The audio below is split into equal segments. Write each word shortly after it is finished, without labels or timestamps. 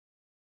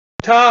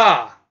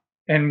Ta,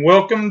 and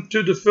welcome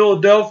to the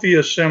Philadelphia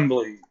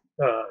Assembly.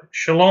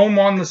 Shalom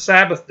on the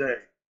Sabbath day.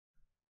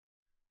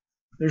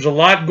 There's a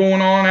lot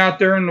going on out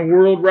there in the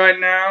world right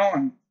now,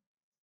 and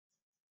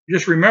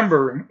just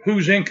remember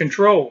who's in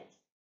control.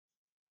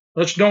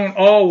 Let's don't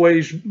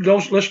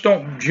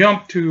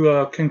jump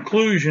to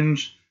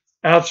conclusions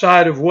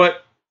outside of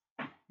what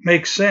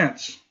makes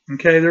sense.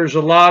 Okay, there's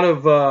a lot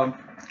of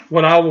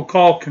what I will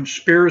call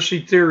conspiracy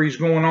theories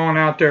going on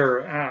out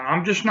there.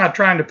 I'm just not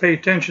trying to pay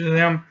attention to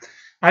them.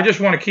 I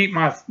just want to keep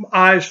my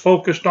eyes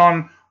focused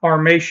on our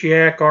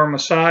Mashiach, our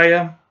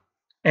Messiah,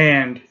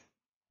 and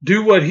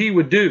do what he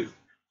would do.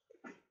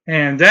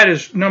 And that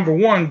is, number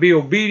one, be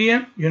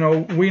obedient. You know,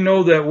 we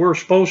know that we're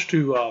supposed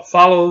to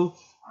follow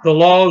the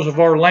laws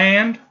of our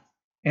land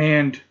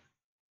and,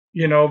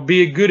 you know,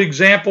 be good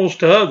examples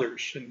to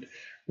others. And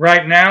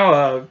right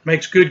now,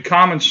 makes good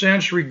common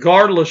sense,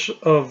 regardless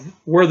of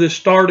where this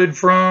started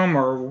from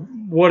or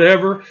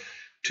whatever,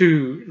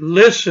 to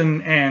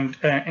listen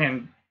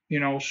and you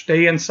know,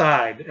 stay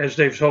inside, as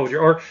they've told you.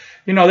 Or,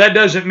 you know, that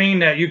doesn't mean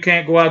that you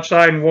can't go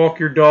outside and walk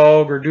your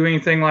dog or do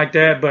anything like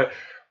that. But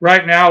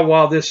right now,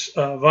 while this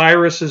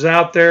virus is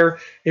out there,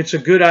 it's a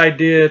good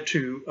idea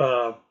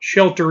to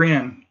shelter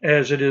in,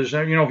 as it is.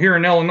 You know, here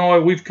in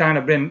Illinois, we've kind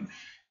of been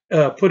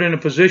put in a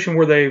position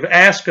where they've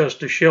asked us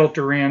to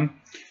shelter in.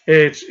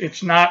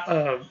 It's not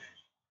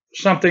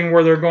something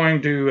where they're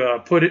going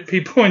to put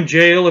people in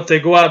jail if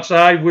they go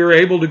outside. We're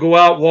able to go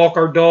out, walk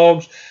our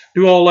dogs,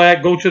 do all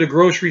that, go to the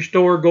grocery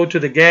store, go to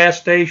the gas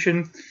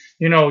station,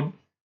 you know,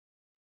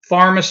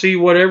 pharmacy,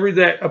 whatever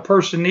that a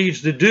person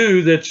needs to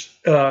do that's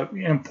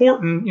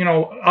important. You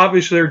know,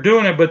 obviously they're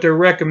doing it, but they're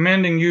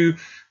recommending you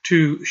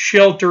to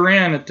shelter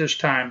in at this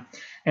time.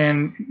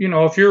 And, you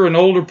know, if you're an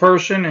older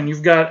person and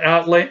you've got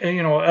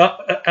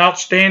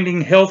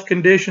outstanding health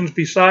conditions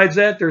besides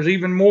that, there's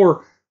even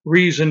more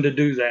reason to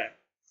do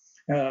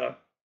that.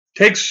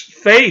 Takes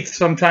faith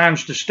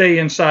sometimes to stay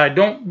inside.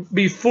 Don't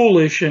be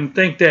foolish and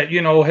think that,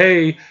 you know,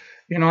 hey,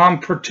 you know, I'm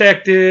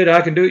protected,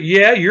 I can do it.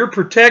 Yeah, you're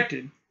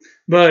protected.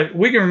 But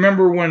we can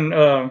remember when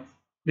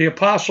the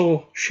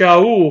apostle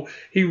Shaul,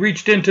 he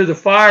reached into the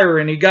fire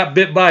and he got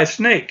bit by a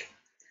snake.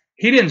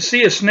 He didn't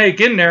see a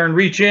snake in there and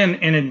reach in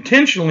and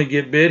intentionally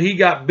get bit. He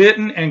got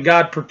bitten and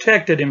God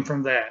protected him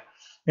from that.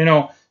 You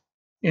know,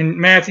 in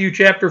Matthew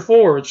chapter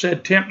 4, it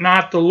said, tempt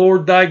not the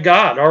Lord thy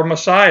God. Our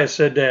Messiah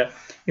said that.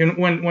 And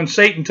when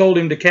Satan told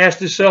him to cast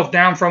himself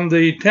down from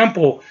the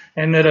temple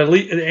and that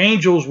the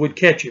angels would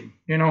catch him,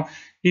 you know,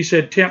 he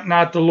said, tempt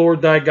not the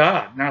Lord thy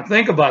God. Now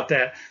think about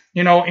that.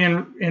 You know,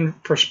 in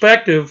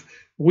perspective,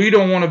 we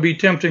don't want to be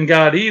tempting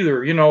God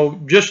either. You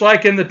know, just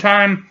like in the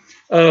time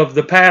of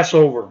the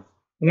Passover,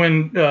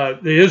 when the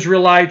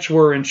Israelites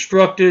were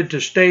instructed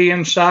to stay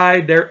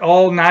inside there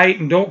all night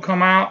and don't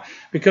come out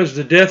because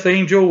the death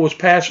angel was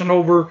passing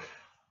over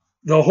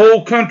the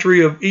whole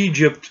country of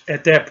Egypt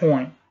at that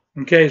point.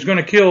 Okay, he's going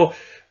to kill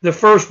the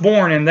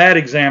firstborn in that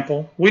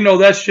example. We know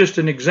that's just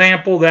an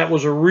example. That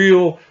was a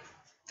real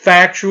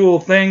factual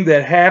thing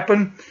that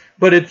happened.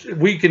 But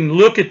we can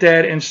look at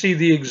that and see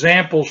the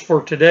examples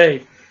for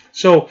today.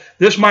 So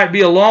this might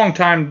be a long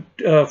time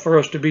for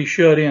us to be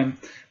shut in.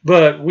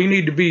 But we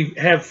need to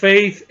have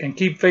faith and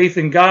keep faith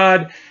in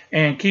God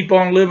and keep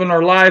on living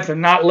our life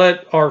and not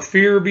let our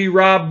fear be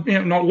robbed. You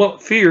know, not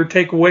let fear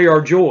take away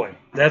our joy.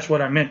 That's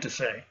what I meant to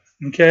say.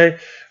 Okay?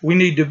 We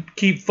need to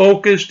keep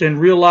focused and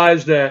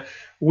realize that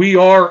we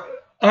are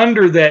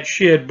under that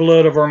shed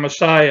blood of our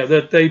Messiah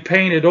that they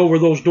painted over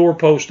those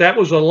doorposts. That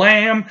was a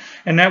lamb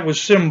and that was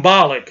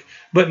symbolic.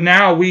 But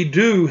now we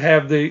do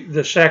have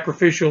the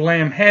sacrificial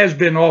lamb has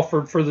been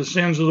offered for the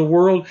sins of the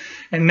world.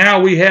 And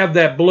now we have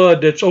that blood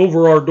that's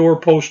over our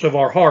doorpost of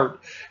our heart.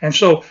 And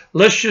so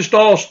let's just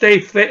all stay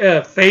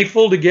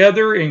faithful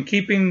together in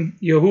keeping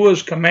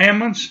Yahuwah's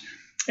commandments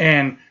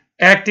and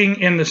acting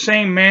in the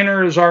same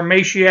manner as our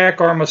Mashiach,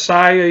 our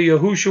Messiah,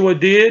 Yahushua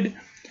did,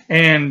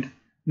 and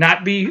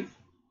not be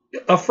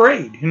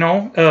afraid, you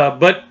know,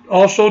 but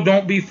also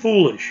don't be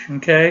foolish,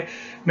 okay?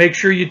 Make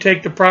sure you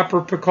take the proper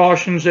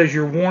precautions as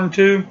you're warned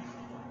to,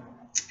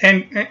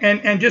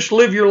 and just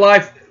live your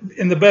life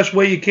in the best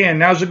way you can.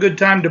 Now's a good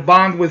time to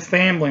bond with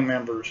family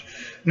members.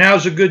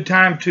 Now's a good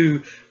time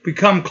to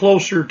become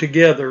closer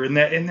together in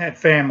that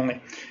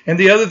family. And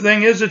the other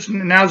thing is,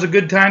 now's a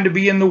good time to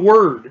be in the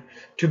Word,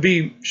 to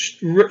be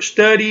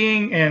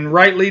studying and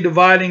rightly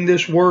dividing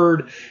this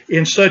Word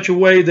in such a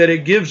way that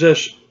it gives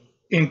us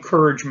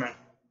encouragement.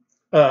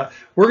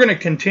 We're going to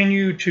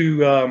continue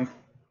to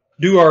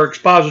do our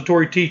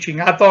expository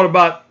teaching. I thought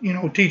about, you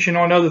know, teaching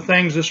on other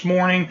things this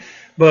morning,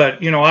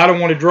 but, you know, I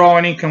don't want to draw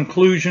any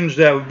conclusions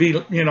that would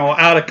be, you know,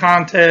 out of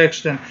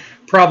context and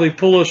probably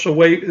pull us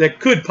away, that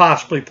could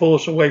possibly pull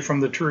us away from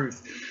the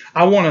truth.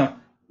 I want to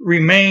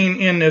remain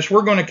in this.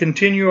 We're going to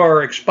continue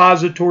our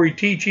expository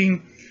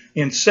teaching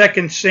in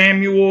 2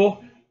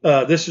 Samuel.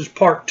 This is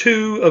part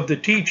 2 of the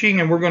teaching,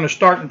 and we're going to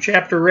start in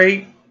chapter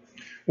 8.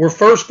 We're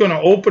first going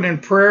to open in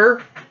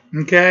prayer,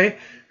 okay?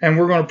 And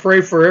we're going to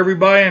pray for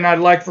everybody, and I'd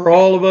like for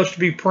all of us to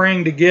be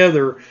praying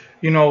together,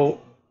 you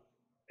know,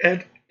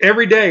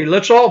 every day,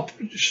 let's all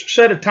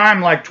set a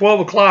time like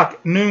 12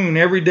 o'clock noon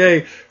every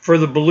day for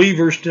the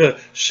believers to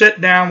sit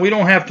down. We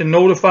don't have to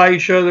notify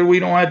each other. We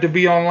don't have to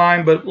be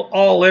online, but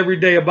all every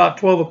day about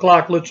 12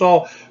 o'clock, let's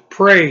all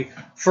pray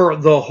for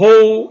the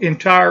whole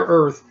entire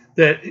earth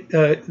that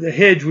the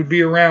hedge would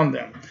be around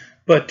them.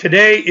 But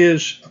today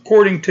is,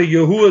 according to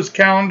Yahuwah's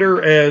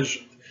calendar as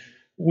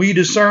we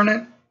discern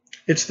it,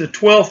 it's the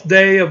 12th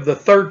day of the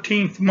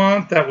 13th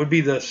month. That would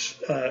be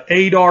the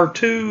Adar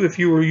 2 if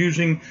you were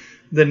using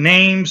the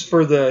names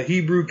for the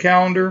Hebrew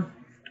calendar.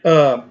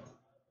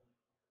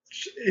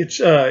 It's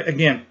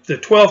again the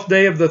 12th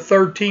day of the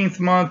 13th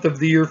month of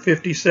the year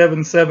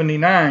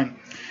 5779,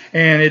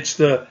 and it's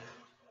the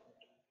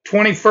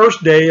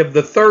 21st day of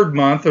the 3rd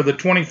month, or the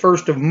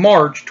 21st of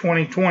March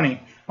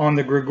 2020 on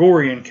the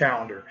Gregorian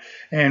calendar.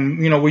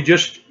 And you know, we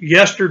just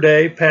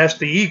yesterday passed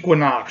the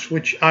equinox,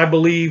 which I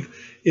believe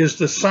is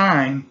the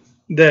sign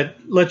that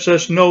lets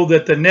us know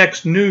that the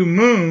next new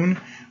moon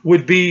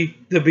would be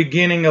the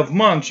beginning of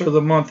months, or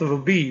the month of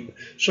Abib.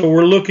 So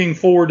we're looking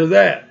forward to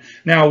that.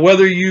 Now,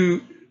 whether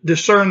you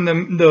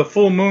discern the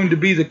full moon to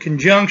be the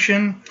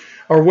conjunction,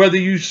 or whether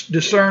you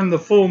discern the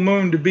full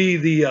moon to be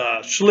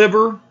the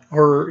sliver,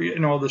 or you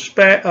know,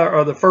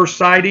 the first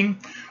sighting,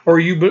 or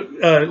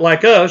you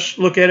like us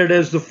look at it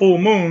as the full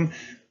moon,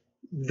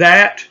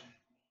 that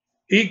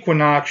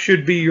equinox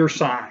should be your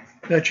sign,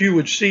 that you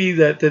would see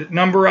that the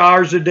number of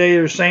hours a day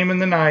are the same in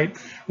the night.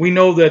 We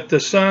know that the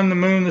sun, the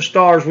moon, the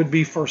stars would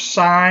be for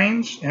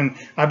signs, and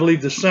I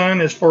believe the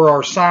sun is for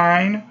our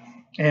sign.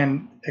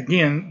 And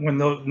again, when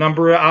the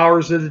number of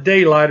hours of the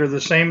daylight are the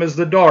same as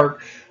the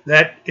dark,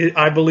 that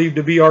I believe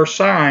to be our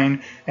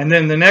sign. And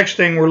then the next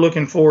thing we're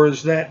looking for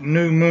is that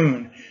new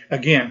moon.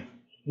 Again,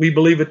 we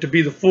believe it to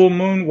be the full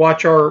moon.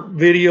 Watch our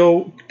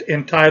video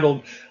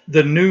entitled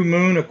 "The New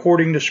Moon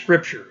According to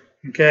Scripture."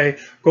 Okay,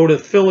 go to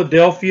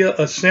Philadelphia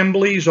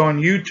Assemblies on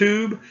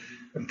YouTube,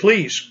 and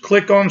please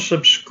click on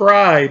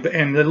subscribe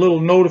and the little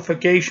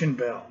notification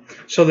bell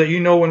so that you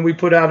know when we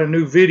put out a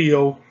new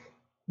video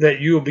that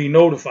you'll be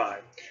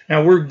notified.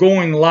 Now, we're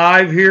going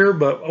live here,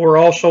 but we're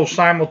also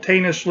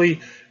simultaneously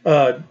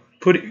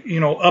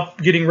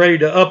getting ready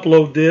to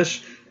upload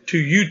this to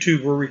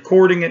YouTube. We're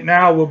recording it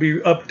now. We'll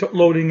be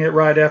uploading it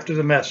right after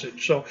the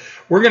message. So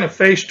we're going to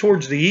face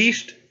towards the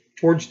east,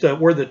 towards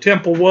where the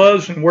temple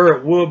was and where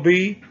it will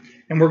be.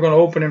 And we're going to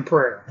open in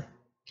prayer.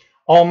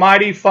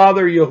 Almighty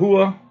Father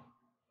Yahuwah,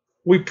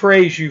 we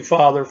praise you,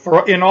 Father,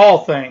 for in all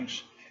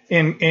things,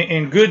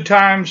 in good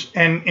times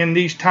and in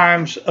these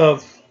times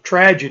of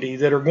tragedy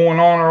that are going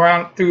on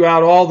around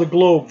throughout all the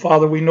globe.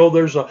 Father, we know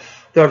there's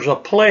a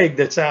plague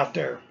that's out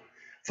there.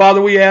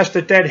 Father, we ask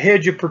that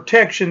hedge of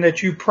protection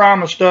that you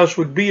promised us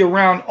would be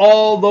around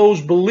all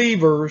those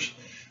believers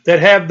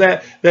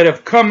that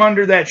have come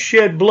under that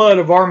shed blood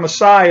of our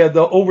Messiah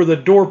over the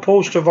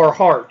doorpost of our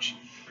hearts.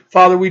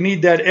 Father, we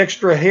need that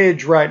extra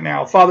hedge right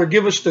now. Father,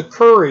 give us the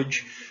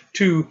courage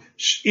to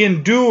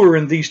endure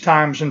in these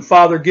times. And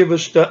Father, give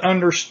us the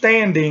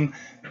understanding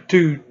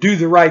to do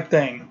the right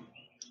thing.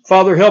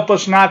 Father, help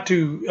us not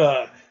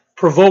to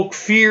provoke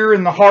fear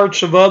in the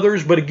hearts of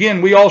others. But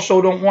again, we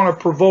also don't want to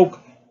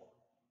provoke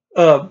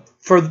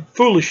for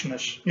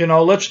foolishness. You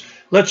know,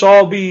 let's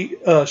all be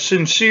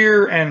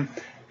sincere and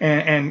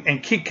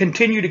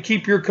continue to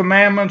keep your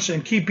commandments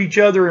and keep each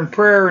other in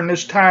prayer in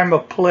this time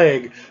of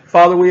plague.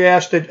 Father, we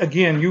ask that,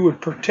 again, you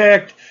would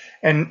protect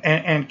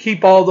and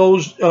keep all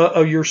those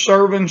of your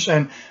servants.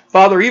 And,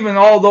 Father, even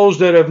all those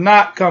that have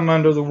not come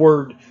under the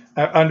word,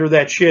 under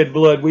that shed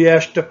blood, we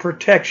ask the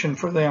protection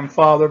for them,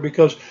 Father,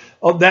 because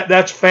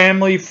that's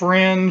family,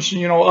 friends,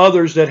 you know,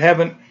 others that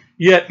haven't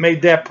yet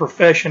made that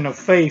profession of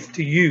faith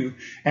to you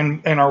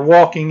and are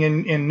walking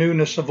in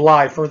newness of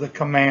life or the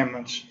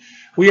commandments.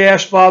 We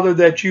ask, Father,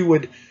 that you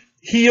would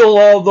heal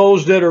all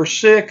those that are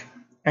sick.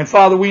 And,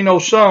 Father, we know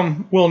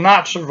some will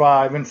not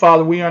survive. And,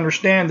 Father, we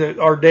understand that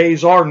our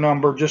days are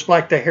numbered, just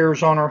like the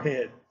hairs on our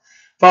head.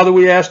 Father,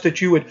 we ask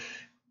that you would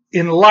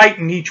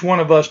enlighten each one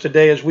of us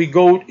today as we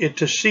go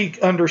to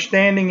seek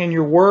understanding in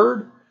your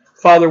word.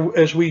 Father,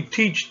 as we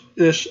teach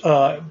this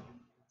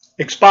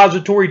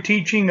expository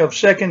teaching of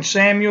 2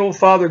 Samuel,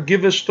 Father,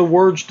 give us the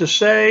words to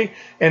say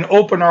and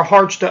open our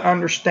hearts to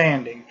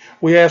understanding.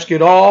 We ask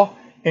it all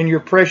in your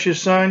precious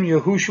Son,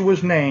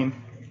 Yahushua's name.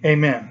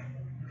 Amen.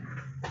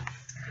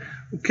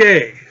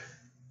 Okay,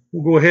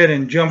 we'll go ahead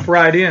and jump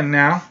right in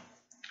now.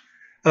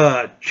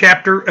 2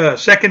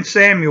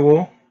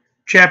 Samuel,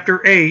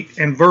 chapter 8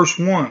 and verse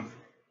 1.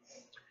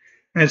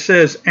 And it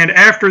says, "And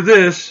after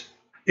this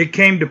it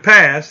came to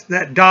pass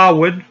that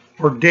David,"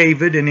 or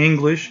David in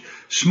English,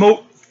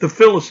 "smote the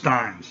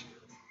Philistines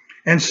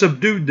and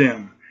subdued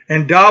them.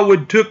 And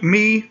David took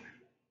Methegamiah,"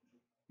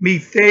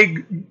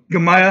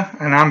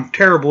 and I'm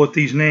terrible at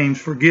these names,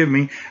 forgive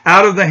me,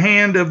 "out of the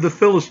hand of the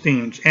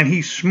Philistines. And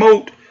he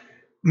smote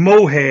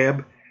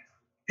Moab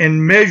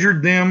and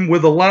measured them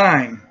with a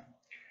line."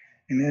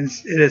 And then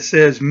it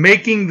says,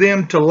 "making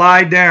them to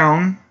lie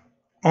down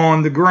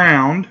on the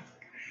ground,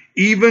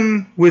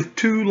 even with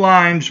 2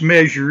 lines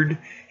measured,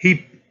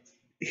 he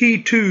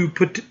too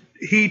put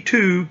he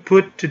too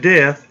put to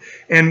death,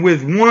 and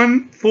with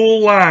one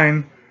full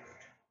line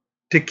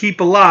to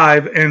keep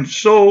alive. And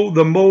so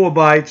the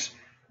Moabites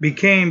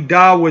became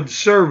Dawood's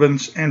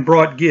servants and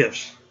brought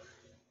gifts.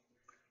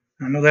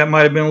 I know that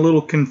might have been a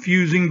little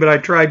confusing, but I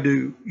tried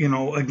to,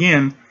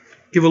 again,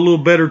 give a little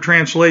better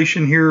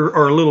translation here,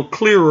 or a little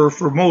clearer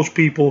for most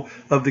people,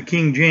 of the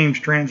King James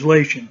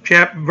translation.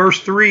 Verse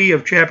 3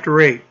 of chapter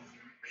 8.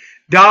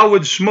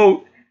 Dawood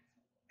smote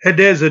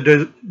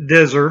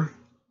Hadadezer,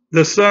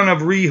 the son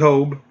of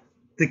Rehob,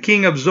 the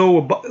king of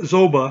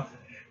Zobah,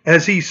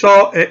 as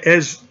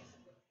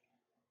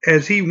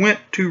he went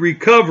to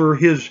recover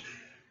his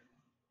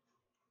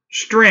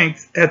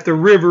strength at the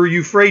river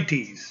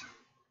Euphrates.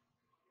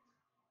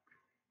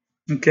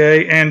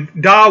 Okay, and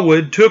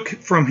Dawood took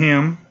from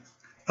him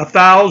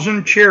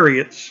 1,000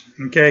 chariots.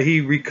 Okay,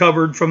 he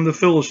recovered from the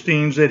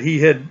Philistines that he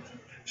had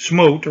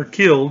smote or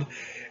killed,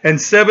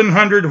 and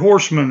 700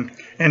 horsemen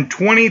and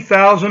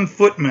 20,000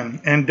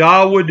 footmen. And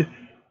Dawood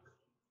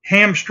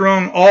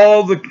hamstrung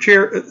all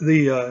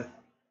the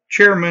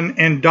chairmen,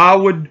 and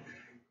Dawood.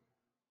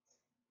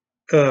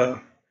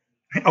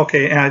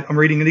 Okay, I'm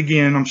reading it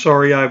again. I'm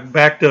sorry, I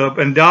backed up.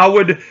 And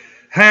Dawood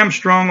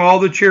hamstrung all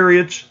the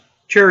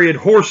chariot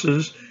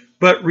horses,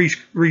 but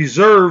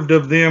reserved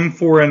of them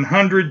for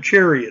 100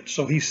 chariots.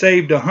 So he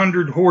saved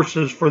 100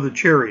 horses for the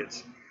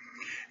chariots.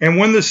 And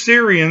when the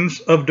Syrians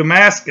of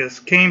Damascus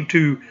came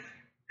to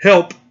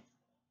help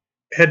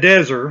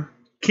Hadadezer,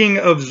 king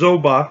of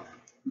Zobah,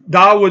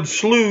 Dawood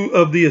slew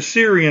of the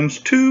Assyrians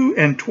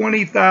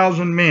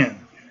 22,000 men.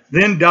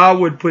 Then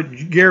Dawood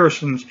put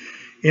garrisons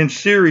in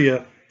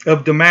Syria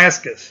of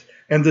Damascus,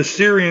 and the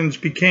Syrians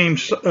became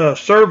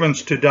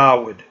servants to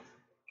Dawood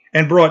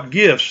and brought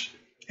gifts.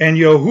 And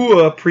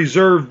Yahuwah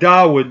preserved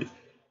Dawood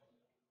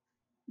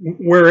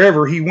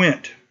wherever he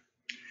went.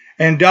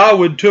 And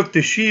Dawood took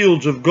the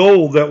shields of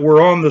gold that were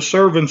on the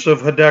servants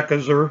of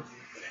Hadadezer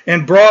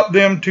and brought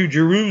them to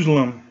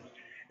Jerusalem,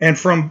 and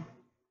from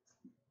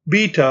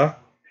Betah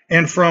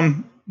and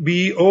from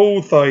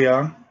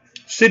Beothiah,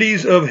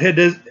 cities of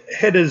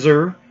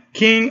Hadadezer,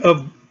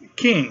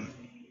 king.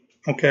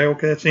 Okay,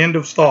 that's the end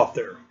of thought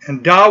there.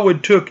 And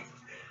Dawood took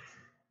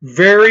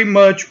very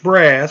much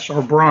brass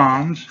or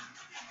bronze.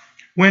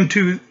 When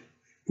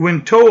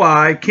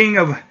Toi, king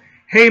of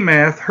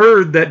Hamath,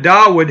 heard that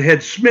Dawood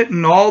had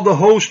smitten all the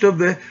host of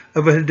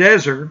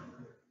Hadadezer,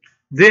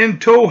 then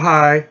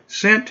Toi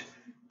sent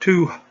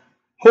to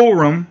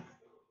Horam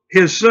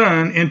his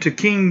son into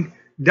King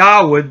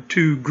Dawood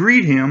to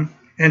greet him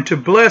and to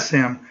bless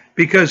him,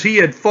 because he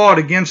had fought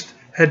against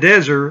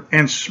Hadadezer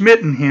and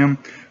smitten him.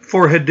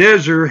 For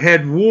Hadadezer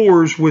had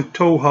wars with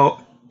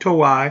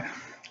Toi,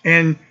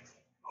 and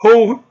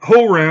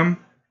Horam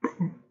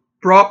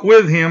brought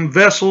with him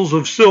vessels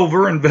of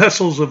silver and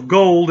vessels of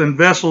gold and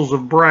vessels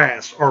of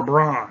brass or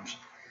bronze,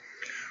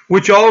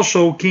 which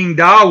also King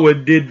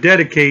Dawood did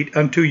dedicate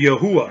unto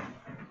Yahuwah.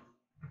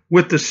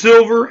 With the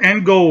silver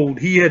and gold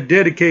he had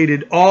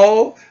dedicated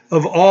all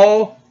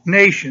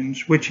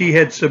nations which he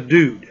had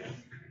subdued,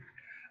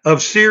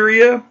 of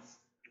Syria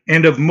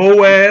and of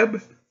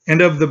Moab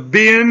and of the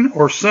Ben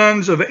or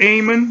sons of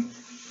Ammon,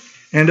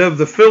 and of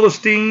the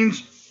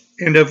Philistines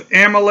and of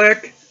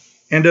Amalek,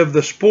 and of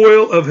the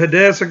spoil of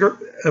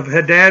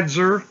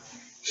Hadadezer,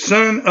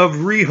 son of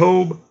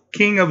Rehob,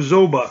 king of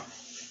Zobah.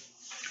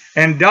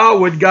 And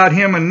Dawood got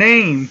him a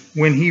name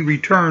when he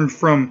returned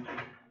from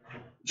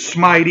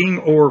smiting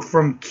or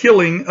from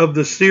killing of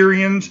the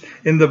Syrians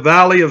in the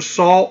valley of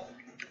Salt,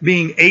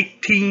 being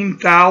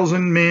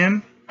 18,000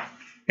 men.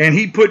 And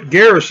he put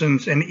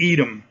garrisons in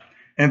Edom,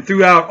 and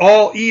throughout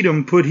all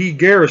Edom put he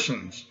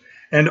garrisons.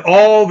 And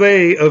all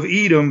they of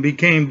Edom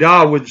became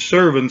Dawood's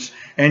servants,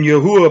 and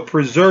Yahuwah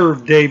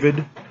preserved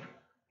David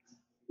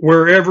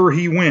wherever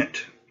he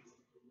went.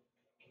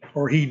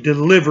 Or he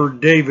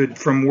delivered David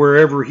from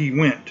wherever he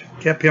went,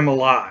 kept him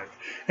alive.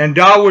 And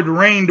Dawood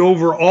reigned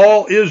over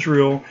all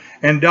Israel,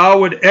 and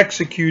Dawood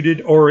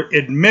executed or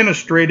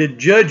administrated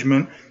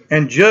judgment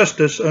and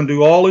justice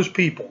unto all his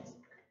people.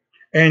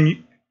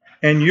 And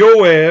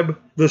Joab,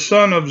 the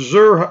son of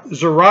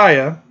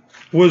Zeruiah,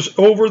 was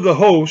over the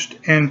host,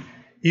 and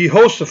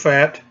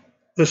Jehoshaphat,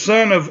 the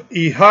son of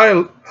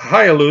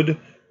Ahilud,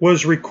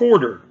 was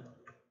recorder,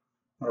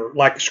 or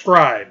like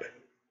scribe.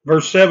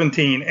 Verse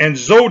 17, and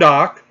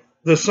Zodok,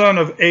 the son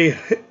of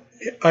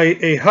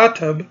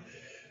Ahitub,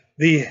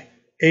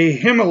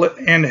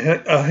 and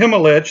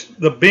Ahimelech,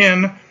 the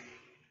Ben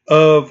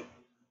of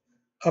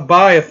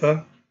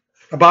Abiathar,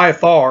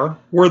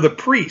 were the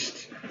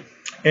priests,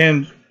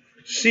 and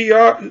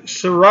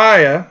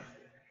Sariah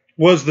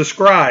was the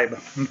scribe.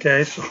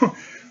 Okay, so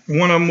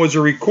one of them was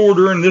a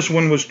recorder, and this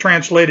one was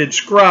translated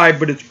scribe,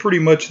 but it's pretty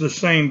much the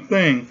same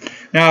thing.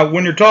 Now,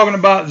 when you're talking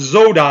about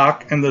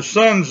Zodok and the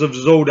sons of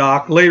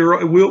Zodok,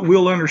 later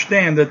we'll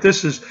understand that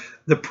this is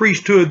the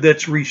priesthood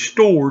that's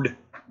restored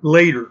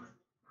later.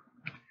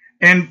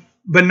 And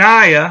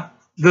Benaiah,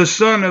 the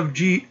son of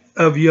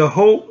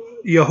Yehoda,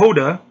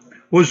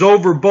 was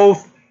over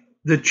both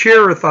the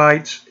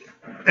Cherethites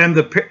and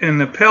the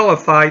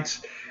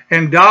Pelethites,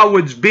 and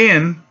Dawood's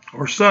Ben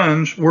or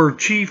sons were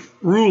chief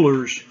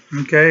rulers,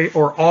 okay,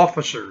 or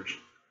officers.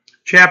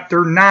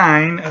 Chapter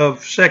 9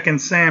 of 2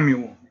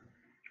 Samuel,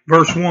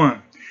 verse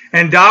 1.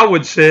 And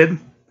David said,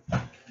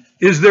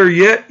 is there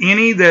yet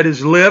any that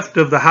is left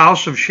of the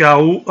house of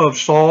Saul, or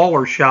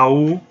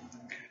Shaul,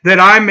 that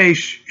I may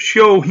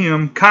show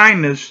him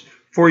kindness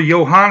for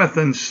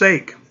Jonathan's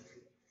sake?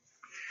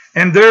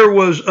 And there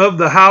was of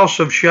the house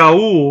of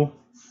Shaul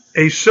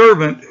a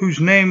servant whose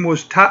name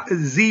was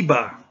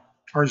Ziba.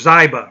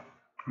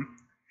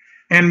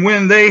 And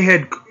when they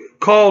had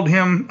called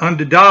him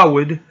unto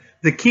David,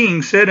 the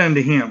king said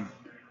unto him,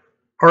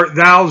 art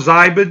thou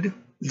Ziba?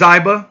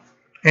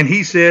 And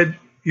he said,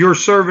 your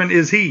servant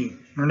is he.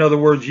 In other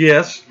words,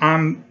 yes,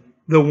 I'm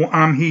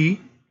he.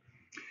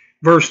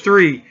 Verse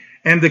 3,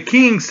 and the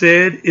king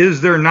said,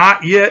 is there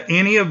not yet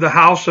any of the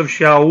house of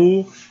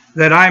Shaul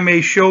that I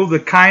may show the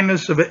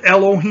kindness of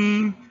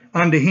Elohim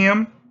unto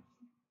him?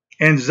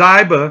 And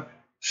Ziba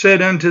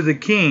said unto the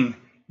king,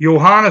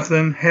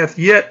 Jonathan hath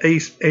yet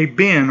a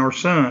ben or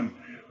son,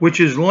 which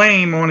is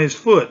lame on his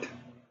foot.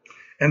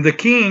 And the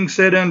king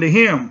said unto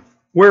him,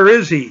 where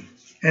is he?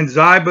 And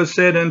Ziba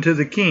said unto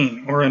the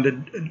king, or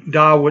unto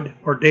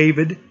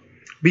David,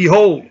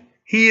 behold,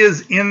 he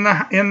is in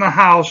the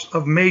house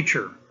of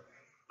Machir,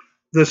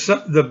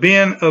 the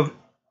ben of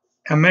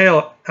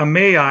Amiel.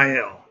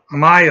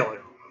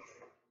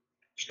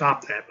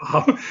 Stop that,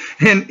 Bob.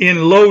 in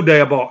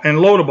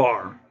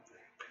Lodabar.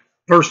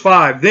 Verse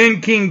 5.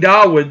 Then King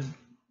David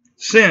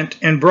sent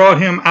and brought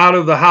him out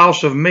of the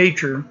house of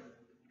Machir,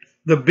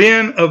 the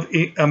ben of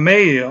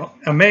Amiel,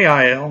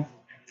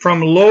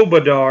 from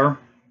Lodabar,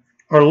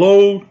 or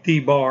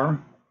Lodabar.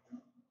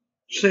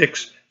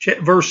 6.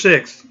 Verse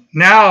 6.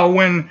 Now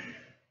when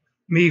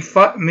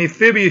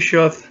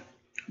Mephibosheth,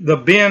 the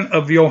ben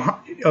of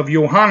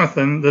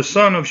Jonathan, the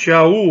son of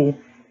Shaul,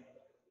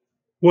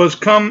 was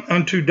come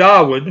unto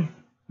David,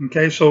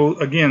 okay, so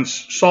again,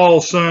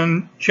 Saul's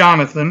son,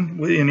 Jonathan,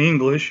 in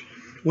English,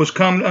 was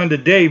come unto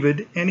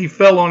David, and he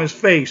fell on his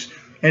face,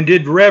 and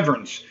did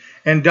reverence.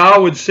 And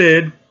David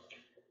said,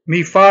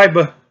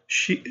 Mephibosheth,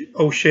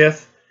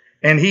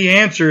 and he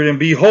answered, and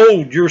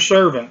behold your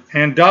servant.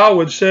 And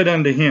David said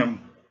unto him,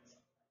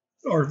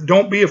 or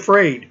don't be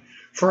afraid,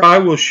 for I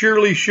will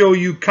surely show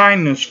you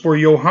kindness for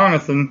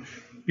Jonathan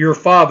your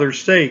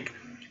father's sake,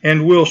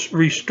 and will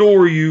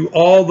restore you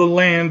all the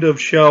land of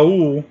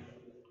Shaul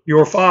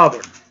your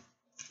father.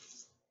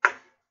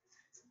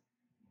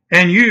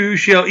 And you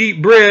shall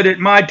eat bread at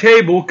my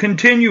table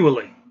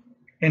continually.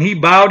 And he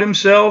bowed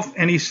himself,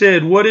 and he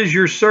said, what is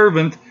your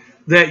servant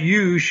that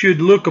you should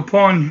look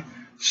upon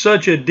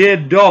such a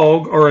dead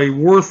dog or a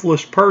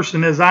worthless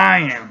person as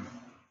I am?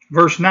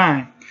 Verse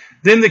 9.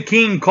 Then the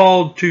king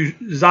called to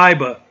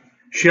Ziba,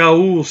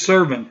 Shaul's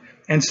servant,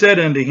 and said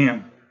unto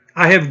him,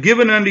 I have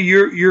given unto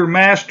your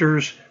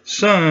master's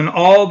son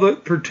all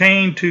that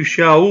pertain to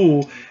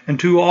Shaul and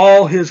to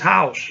all his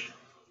house.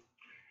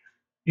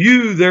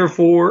 You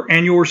therefore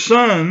and your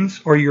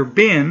sons, or your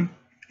ben,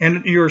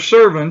 and your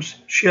servants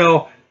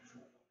shall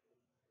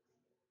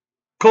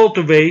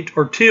cultivate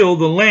or till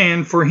the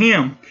land for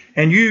him,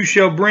 and you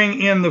shall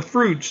bring in the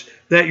fruits,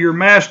 that your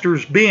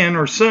master's ben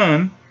or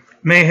son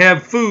may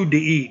have food to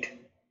eat.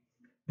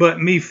 But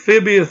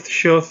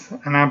Mephibosheth,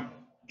 and I'm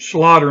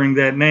slaughtering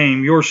that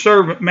name, your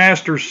servant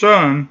master's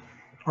son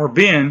or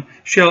ben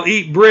shall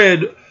eat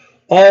bread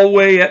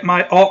always at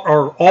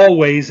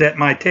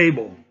my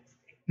table.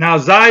 Now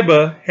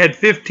Ziba had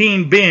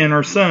 15 ben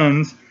or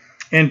sons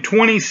and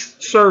 20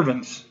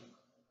 servants.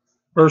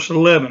 Verse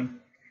 11.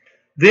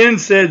 Then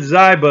said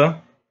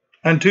Ziba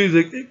unto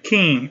the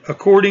king,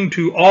 according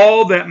to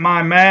all that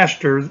my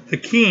master the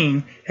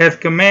king hath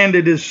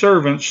commanded his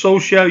servant, so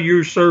shall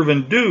your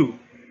servant do.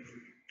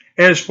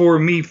 As for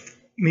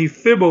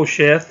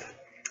Mephibosheth,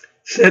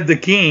 said the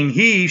king,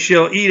 he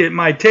shall eat at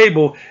my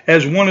table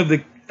as one of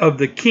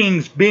the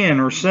king's ben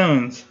or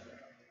sons.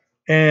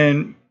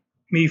 And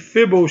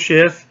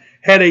Mephibosheth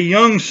had a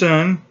young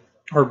son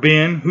or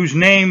ben, whose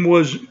name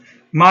was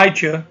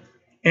Micah,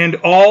 and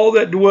all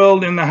that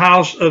dwelled in the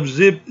house of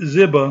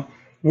Ziba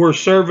were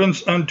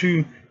servants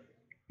unto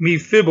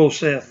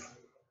Mephibosheth.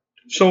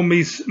 So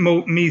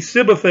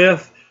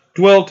Mephibosheth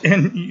dwelt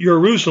in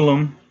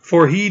Jerusalem,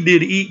 for he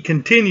did eat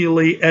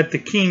continually at the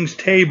king's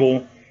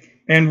table,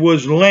 and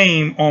was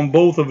lame on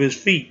both of his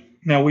feet.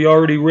 Now we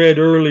already read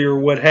earlier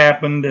what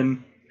happened,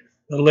 and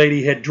the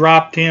lady had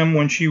dropped him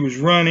when she was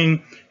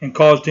running and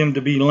caused him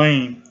to be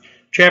lame.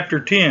 Chapter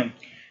 10.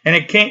 And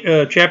it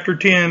came, chapter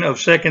 10 of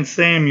 2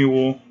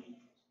 Samuel,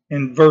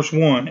 in verse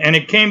 1. And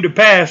it came to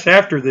pass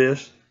after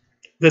this,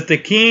 that the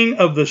king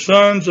of the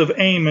sons of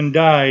Ammon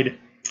died,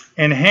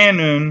 and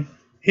Hanun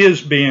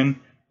his ben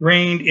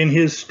reigned in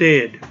his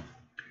stead.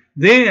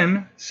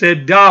 Then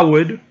said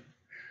David,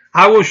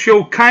 I will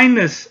show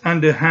kindness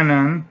unto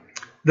Hanun,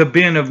 the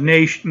ben of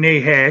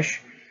Nahash,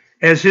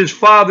 as his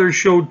father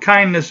showed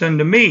kindness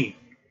unto me.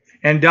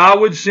 And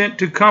David sent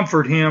to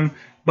comfort him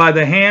by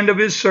the hand of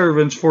his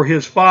servants for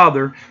his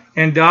father.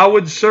 And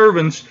David's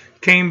servants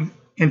came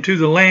into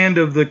the land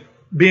of the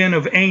ben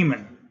of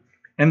Ammon.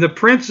 And the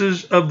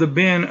princes of the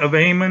Ben of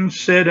Ammon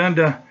said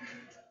unto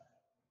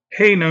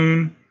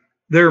Hanun,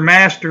 their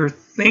master,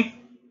 do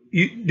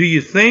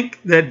you think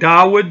that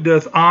David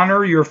doth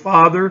honor your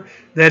father,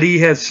 that he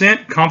hath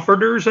sent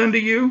comforters unto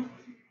you?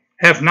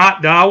 Hath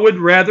not David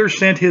rather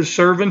sent his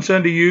servants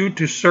unto you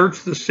to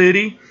search the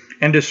city,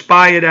 and to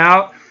spy it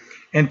out,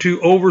 and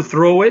to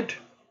overthrow it?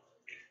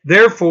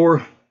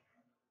 Therefore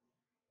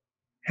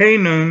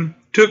Hanun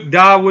took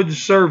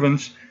David's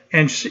servants,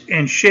 and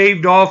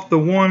shaved off the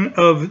one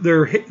of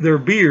their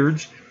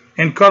beards,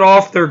 and cut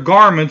off their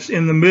garments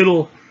in the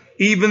middle,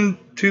 even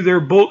to their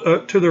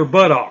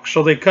buttocks.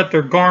 So they cut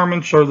their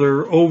garments or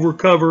their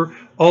overcover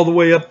all the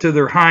way up to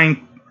their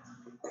hind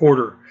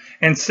quarter,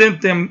 and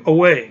sent them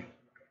away.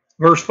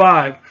 Verse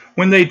 5,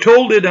 when they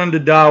told it unto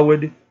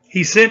David,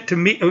 he sent to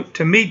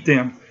meet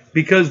them,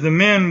 because the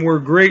men were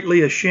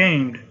greatly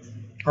ashamed,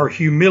 or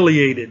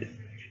humiliated.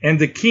 And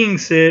the king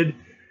said,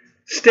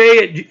 stay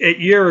at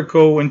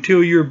Jericho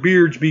until your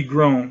beards be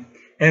grown,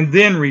 and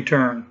then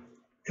return,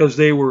 because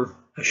they were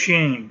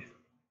ashamed.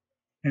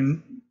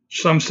 And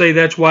some say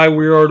that's why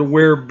we are to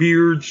wear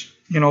beards,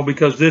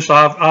 because this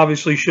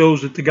obviously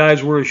shows that the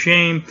guys were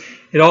ashamed.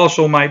 It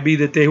also might be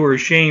that they were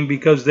ashamed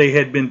because they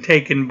had been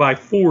taken by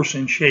force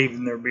and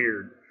shaving their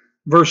beard.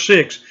 Verse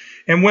 6,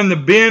 and when the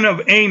Ben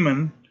of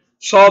Ammon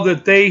saw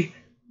that they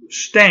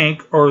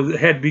stank, or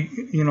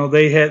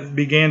they had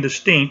began to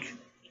stink,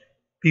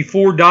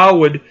 before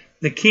David,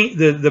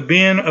 the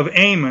Ben of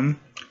Ammon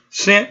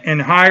sent and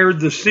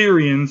hired the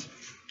Syrians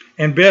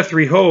and Beth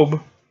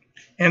Rehob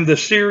and the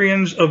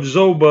Syrians of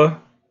Zobah,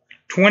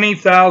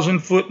 20,000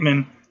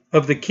 footmen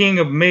of the king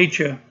of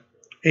Maachah,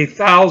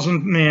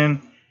 1,000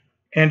 men,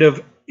 and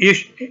of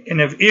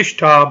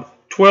Ishtab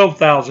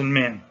 12,000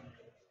 men.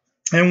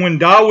 And when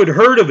David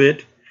heard of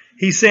it,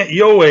 he sent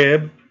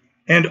Joab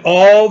and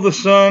all the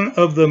son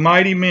of the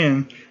mighty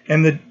men,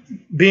 and the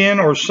Ben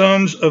or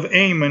sons of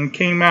Ammon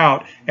came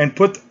out and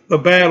put the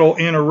battle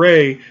in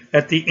array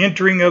at the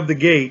entering of the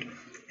gate.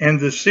 And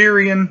the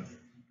Syrian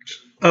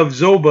of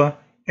Zobah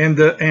and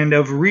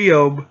of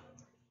Rehob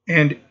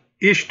and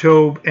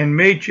Ishtob and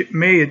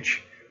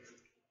Maach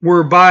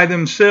were by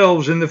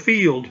themselves in the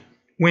field.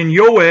 When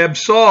Joab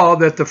saw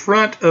that the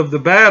front of the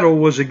battle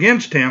was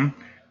against him,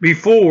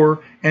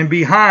 before and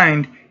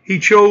behind, he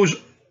chose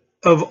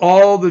of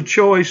all the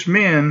choice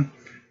men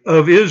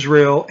of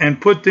Israel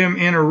and put them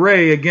in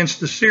array against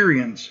the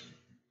Syrians.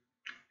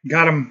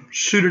 Got them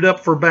suited up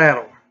for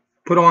battle,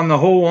 put on the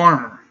whole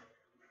armor.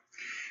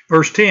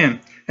 Verse 10,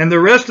 and the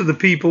rest of the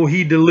people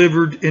he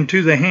delivered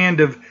into the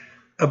hand of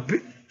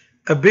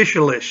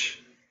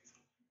Abishai,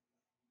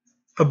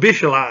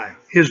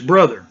 his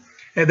brother,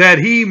 that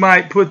he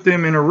might put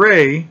them in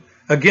array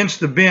against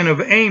the Ben of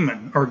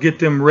Ammon, or get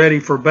them ready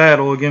for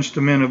battle against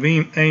the men of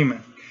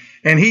Ammon.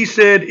 And he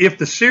said, if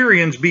the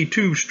Syrians be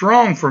too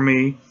strong for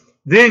me,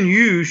 then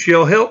you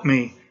shall help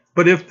me.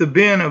 But if the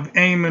Ben of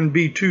Ammon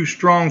be too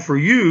strong for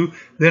you,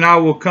 then I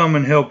will come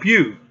and help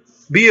you.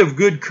 Be of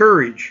good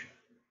courage.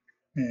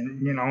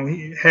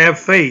 And, have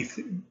faith.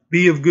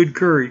 Be of good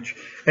courage.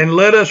 And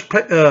let us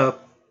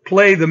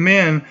play the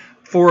men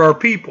for our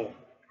people.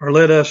 Or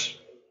let us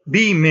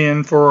be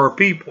men for our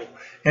people.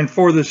 And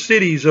for the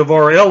cities of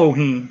our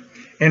Elohim.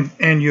 And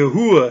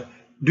Yahuwah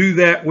do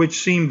that which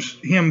seems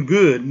him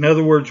good. In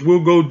other words,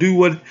 we'll go do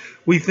what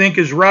we think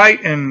is right,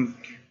 and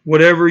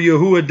whatever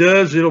Yahuwah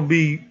does, it'll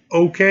be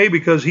okay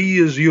because he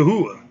is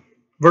Yahuwah.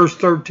 Verse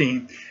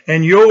 13,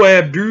 and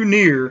Joab drew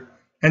near,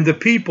 and the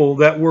people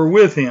that were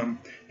with him,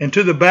 and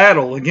to the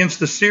battle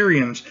against the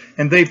Syrians,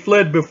 and they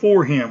fled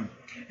before him.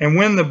 And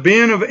when the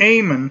Ben of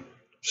Ammon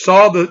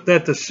saw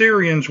that the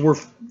Syrians were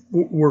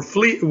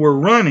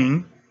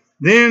running,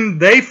 then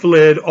they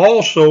fled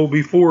also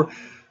before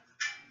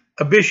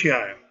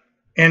Abishai,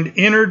 and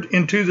entered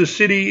into the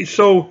city.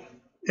 So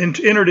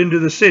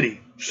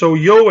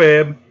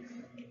Joab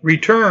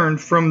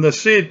returned from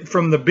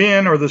the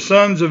Ben, or the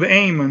sons of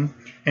Ammon,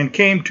 and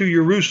came to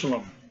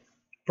Jerusalem.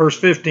 Verse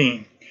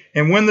 15.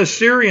 And when the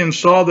Syrians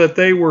saw that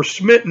they were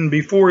smitten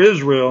before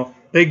Israel,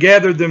 they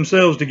gathered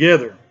themselves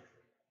together.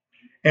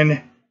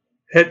 And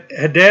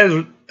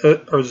Hadazer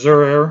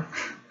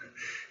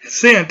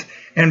sent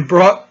and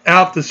brought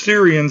out the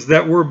Syrians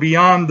that were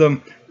beyond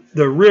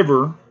the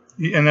river,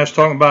 and that's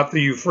talking about the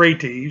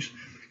Euphrates,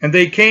 and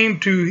they came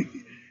to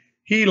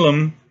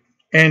Helam,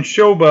 and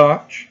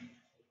Shobach,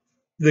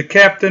 the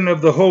captain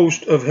of the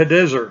host of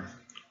Hadazer,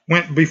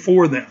 went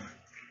before them.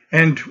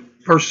 And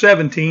verse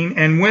 17,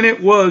 and when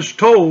it was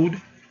told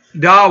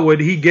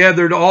David, he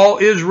gathered all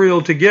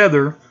Israel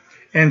together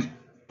and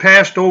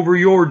passed over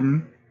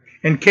Jordan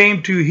and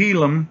came to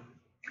Helam,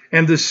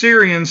 and the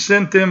Syrians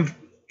set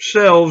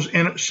themselves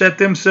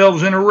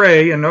in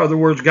array, in other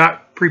words,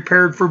 got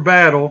prepared for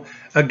battle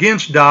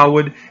against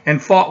David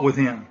and fought with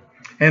him.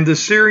 And the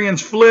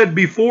Syrians fled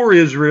before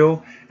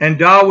Israel, and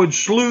David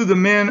slew the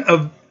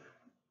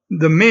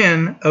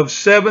men of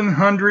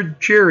 700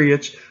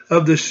 chariots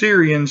of the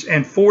Syrians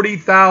and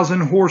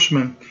 40,000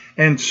 horsemen,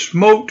 and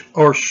smote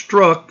or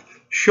struck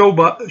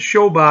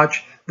Shobach,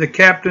 the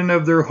captain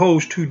of their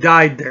host, who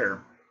died there.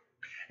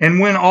 And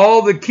when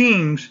all the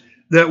kings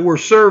that were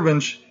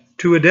servants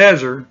to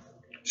Hadaezer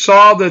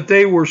saw that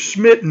they were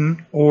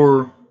smitten,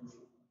 or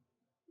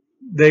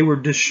they were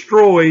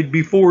destroyed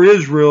before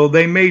Israel,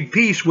 they made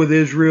peace with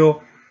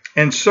Israel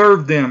and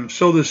served them.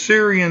 So the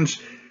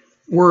Syrians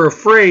were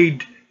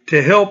afraid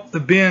to help the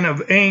Ben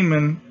of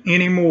Ammon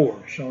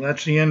anymore. So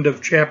that's the end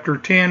of chapter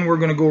 10. We're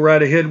going to go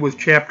right ahead with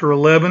chapter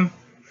 11.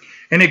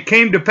 And it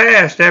came to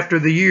pass after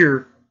the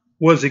year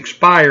was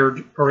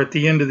expired, or at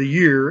the end of the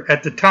year,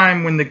 at the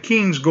time when the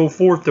kings go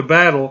forth to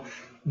battle,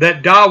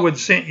 that David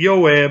sent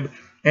Joab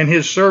and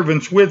his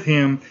servants with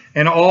him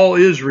and all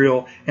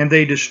Israel, and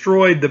they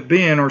destroyed the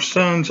Ben, or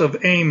sons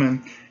of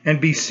Ammon,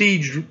 and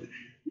besieged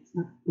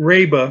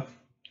Rabbah.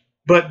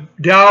 But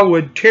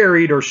David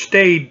tarried, or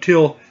stayed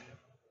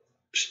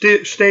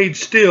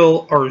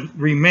still, or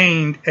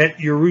remained at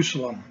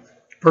Jerusalem.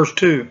 Verse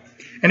 2.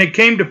 And it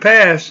came to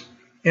pass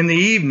in the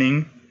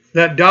evening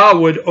that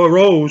David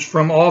arose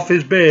from off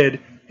his bed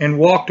and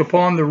walked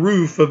upon the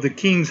roof of the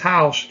king's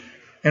house,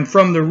 and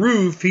from the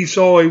roof he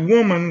saw a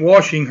woman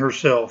washing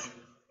herself,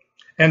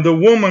 and the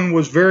woman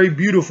was very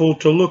beautiful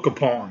to look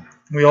upon.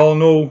 We all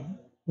know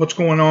what's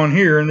going on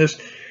here, and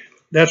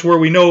that's where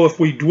we know if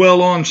we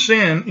dwell on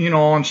sin,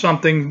 on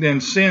something,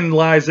 then sin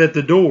lies at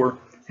the door.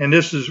 And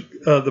this is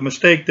the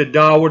mistake that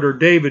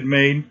David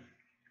made.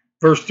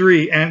 Verse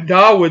 3, and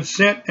David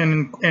sent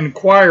and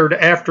inquired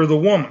after the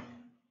woman.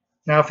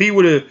 Now, if he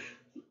would have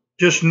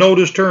just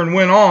noticed her and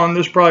went on,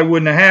 this probably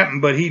wouldn't have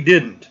happened, but he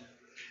didn't.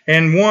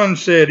 And one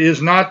said,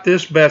 is not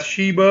this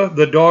Bathsheba,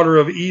 the daughter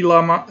of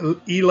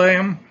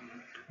Elam,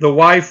 the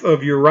wife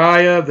of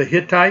Uriah the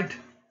Hittite?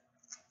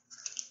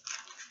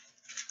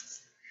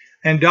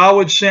 And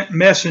David sent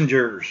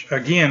messengers,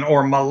 again,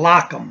 or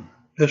malachim.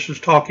 This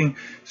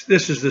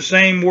is the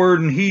same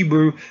word in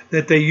Hebrew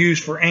that they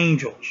use for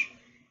angels.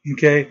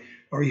 Okay?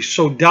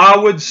 So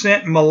David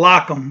sent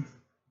malachim.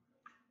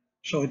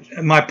 So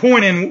my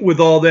point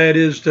with all that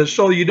is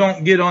so you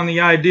don't get on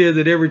the idea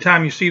that every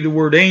time you see the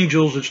word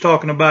angels, it's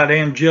talking about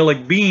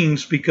angelic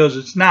beings, because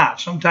it's not.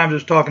 Sometimes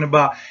it's talking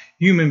about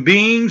human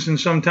beings, and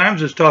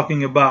sometimes it's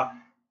talking about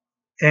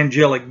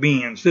angelic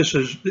beings.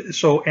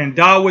 And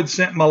David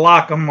sent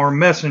malachim, or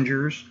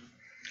messengers,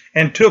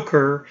 and took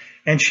her,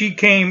 and she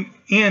came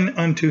in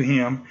unto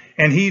him,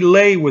 and he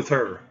lay with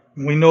her.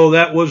 We know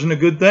that wasn't a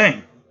good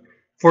thing,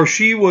 for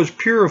she was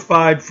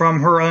purified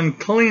from her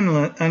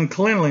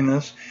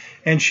uncleanliness,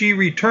 and she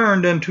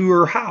returned unto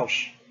her house.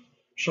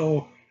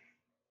 So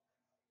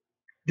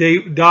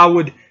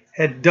David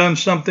had done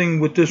something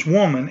with this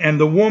woman, and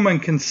the woman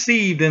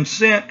conceived and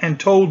sent and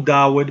told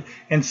David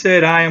and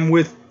said, I am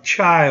with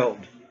child.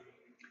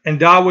 And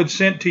David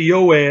sent to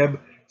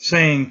Joab,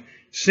 saying,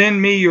 send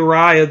me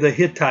Uriah the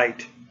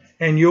Hittite.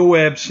 And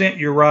Joab sent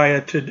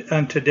Uriah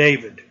unto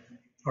David,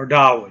 or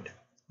David.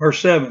 Verse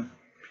 7,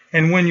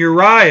 and when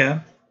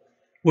Uriah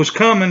was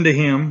come unto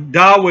him,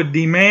 David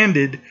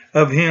demanded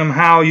of him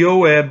how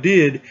Joab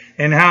did,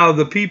 and how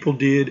the people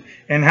did,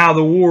 and how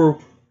the war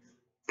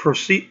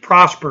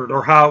prospered,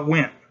 or how it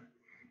went.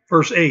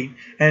 Verse 8,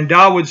 and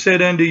David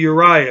said unto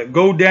Uriah,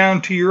 go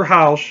down to your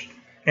house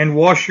and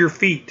wash your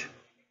feet.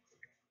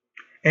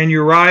 And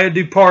Uriah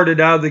departed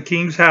out of the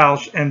king's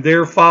house, and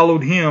there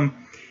followed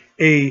him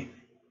a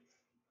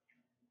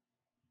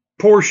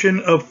portion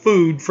of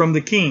food from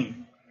the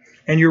king.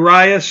 And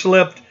Uriah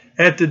slept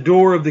at the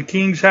door of the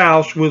king's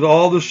house with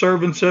all the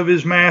servants of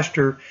his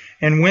master,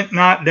 and went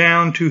not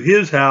down to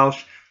his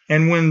house.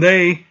 And when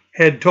they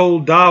had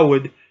told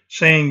David,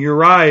 saying,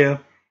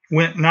 Uriah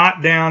went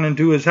not down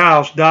into his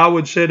house,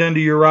 David said unto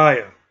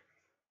Uriah,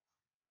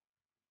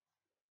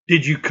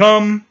 did you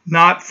come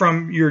not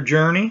from your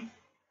journey?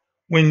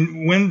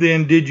 When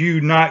then did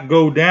you not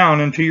go down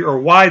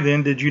why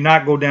then did you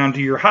not go down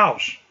to your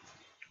house?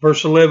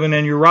 Verse 11,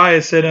 and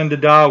Uriah said unto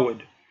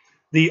David,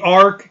 the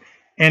ark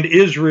and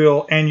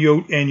Israel and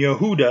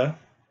Yehudah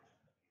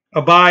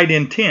abide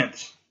in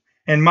tents,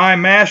 and my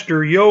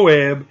master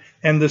Joab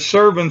and the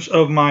servants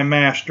of my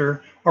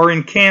master are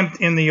encamped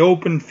in the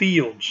open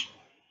fields.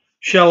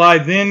 Shall I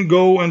then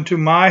go unto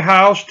my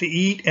house to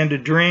eat and to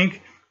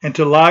drink, and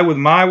to lie with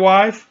my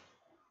wife?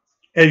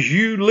 As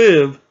you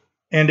live,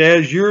 and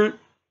as your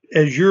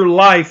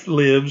life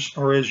lives,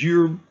 or as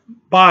your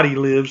body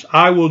lives,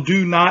 I will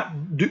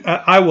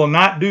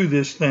not do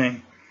this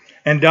thing.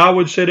 And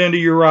David said unto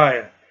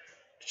Uriah,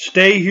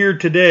 stay here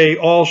today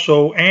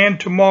also, and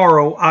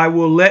tomorrow I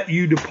will let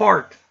you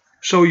depart.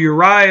 So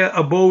Uriah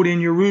abode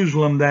in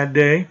Jerusalem that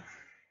day,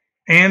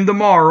 and the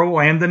morrow,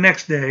 and the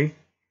next day.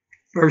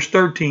 Verse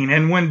 13,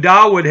 and when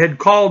David had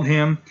called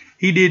him,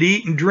 he did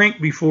eat and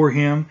drink before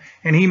him,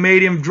 and he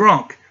made him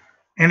drunk.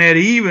 And at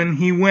even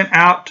he went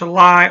out to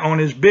lie on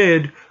his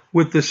bed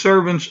with the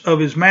servants of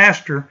his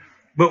master,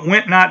 but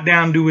went not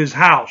down to his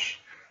house.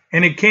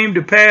 And it came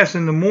to pass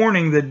in the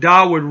morning that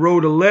David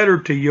wrote a letter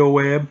to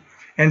Joab,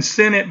 and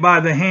sent it by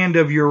the hand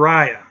of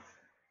Uriah.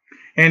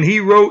 And he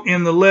wrote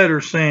in the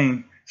letter,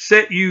 saying,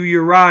 set you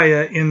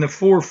Uriah in the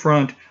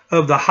forefront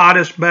of the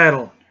hottest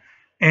battle,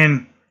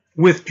 and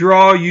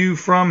withdraw you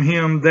from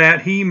him,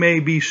 that he may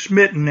be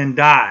smitten and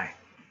die.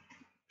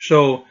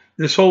 So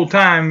this whole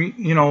time,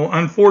 you know,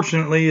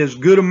 unfortunately, as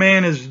good a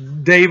man as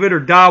David or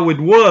David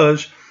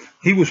was,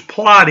 he was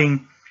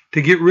plotting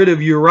to get rid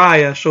of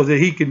Uriah so that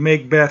he could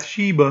make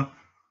Bathsheba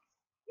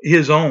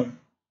his own.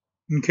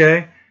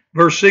 Okay?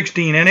 Verse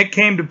 16, and it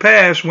came to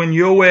pass when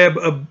Joab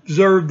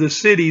observed the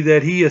city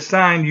that he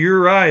assigned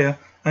Uriah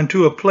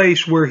unto a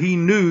place where he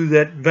knew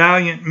that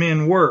valiant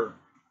men were,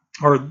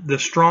 or the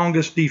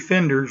strongest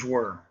defenders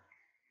were.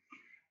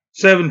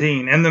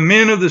 17, and the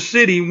men of the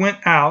city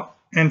went out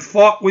and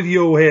fought with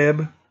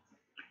Joab,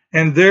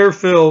 and there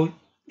fell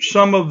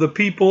some of the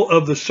people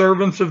of the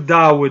servants of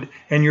David,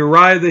 and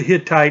Uriah the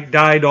Hittite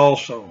died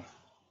also.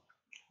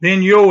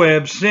 Then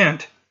Joab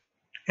sent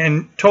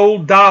and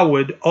told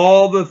David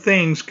all the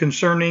things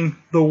concerning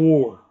the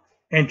war,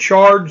 and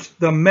charged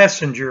the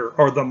messenger,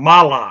 or the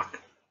Malach,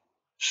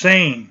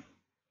 saying,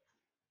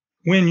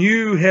 when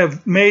you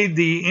have made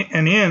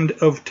an end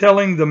of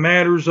telling the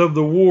matters of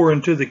the war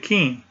unto the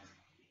king,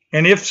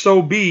 and if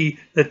so be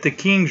that the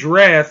king's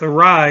wrath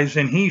arise,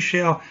 and he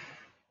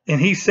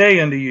say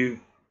unto you,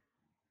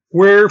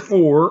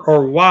 wherefore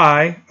or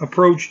why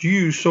approached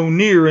you so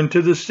near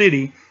unto the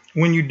city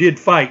when you did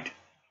fight?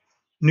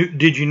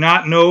 Did you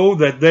not know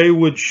that they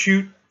would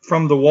shoot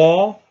from the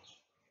wall?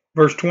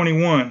 Verse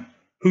 21,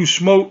 who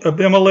smote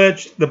Abimelech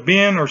the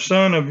Ben, or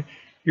son of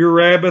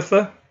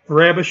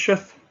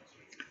Rabasheth?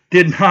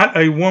 Did not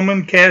a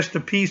woman cast a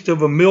piece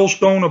of a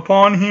millstone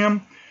upon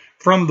him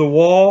from the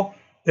wall,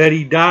 that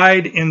he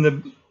died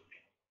in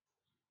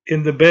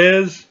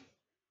Thebez?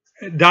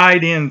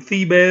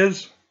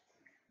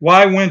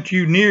 Why went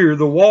you near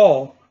the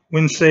wall?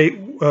 Then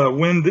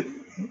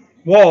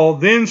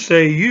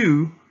say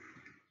you,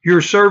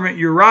 your servant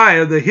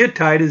Uriah the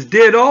Hittite is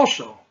dead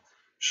also.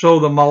 So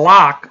the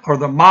Malach, or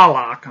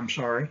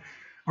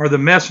the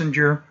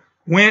messenger,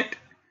 went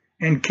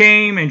and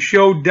came and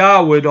showed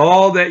David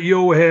all that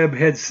Joab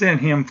had sent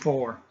him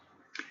for.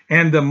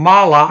 And the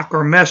Malach,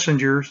 or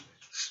messenger,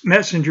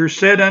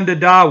 said unto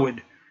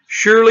David,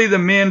 surely the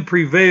men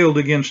prevailed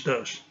against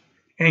us,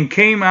 and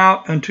came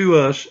out unto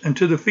us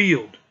into the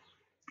field.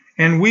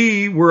 And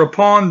we were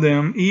upon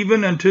them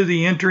even unto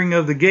the entering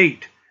of the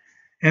gate.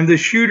 And the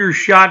shooters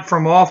shot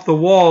from off the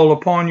wall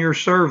upon your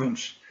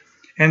servants,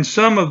 and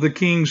some of the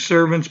king's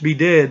servants be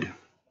dead.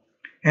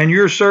 And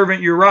your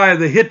servant Uriah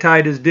the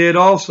Hittite is dead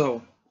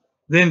also.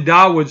 Then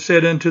David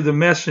said unto the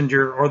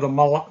messenger, or the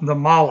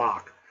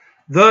Malach,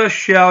 thus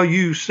shall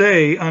you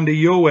say unto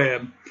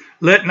Joab,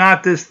 let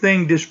not this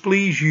thing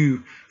displease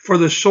you, for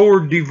the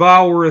sword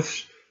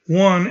devoureth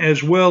one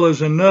as well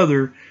as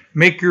another.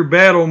 Make your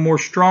battle more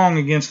strong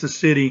against the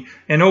city,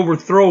 and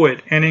overthrow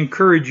it, and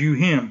encourage you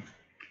him.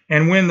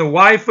 And when the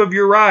wife of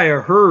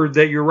Uriah heard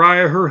that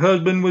Uriah her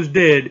husband was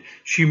dead,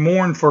 she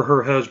mourned for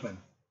her husband.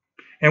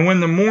 And when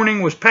the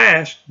mourning was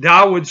past,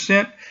 David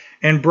sent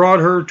and brought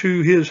her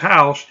to his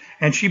house,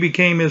 and she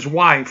became his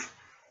wife,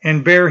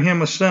 and bare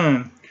him a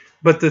son.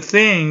 But the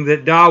thing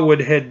that David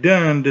had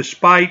done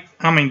displeased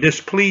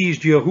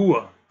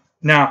Yahuwah.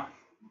 Now,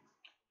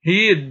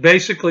 he had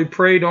basically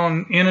preyed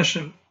on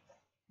innocent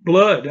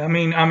blood. I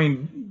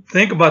mean,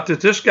 think about this.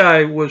 This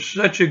guy was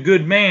such a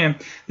good man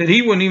that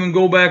he wouldn't even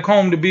go back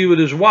home to be with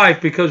his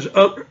wife because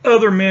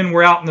other men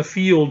were out in the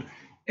field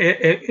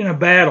in a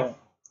battle.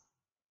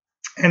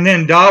 And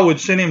then David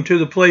sent him to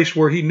the place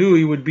where he knew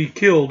he would be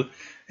killed,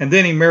 and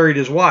then he married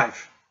his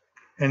wife.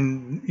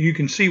 And you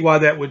can see why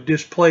that would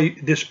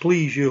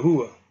displease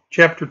Yahuwah.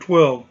 Chapter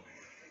 12.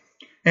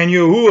 And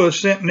Yahuwah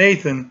sent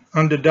Nathan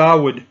unto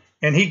David,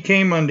 and he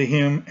came unto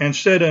him, and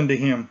said unto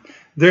him,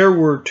 there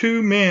were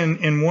two men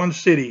in one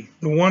city,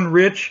 the one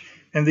rich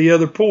and the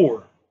other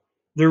poor.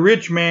 The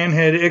rich man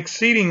had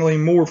exceedingly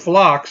more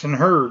flocks and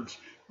herds,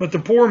 but the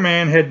poor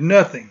man had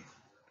nothing,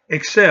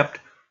 except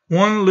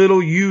one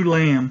little ewe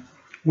lamb,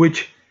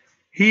 which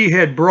he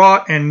had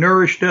brought and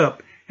nourished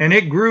up, and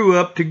it grew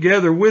up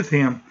together with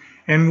him,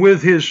 and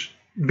with his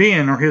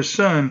Ben, or his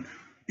son.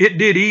 It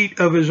did eat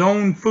of his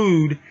own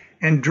food,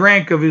 and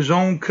drank of his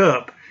own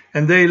cup,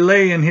 and they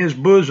lay in his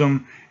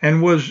bosom,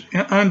 and was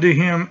unto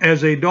him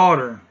as a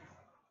daughter.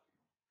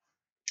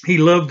 He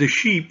loved the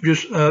sheep,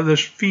 just this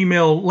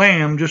female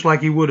lamb, just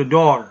like he would a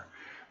daughter.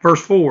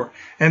 Verse 4,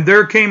 and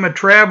there came a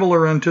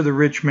traveler unto the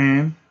rich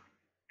man,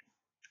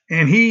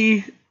 and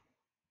he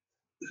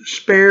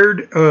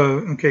spared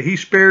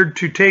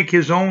to take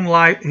his own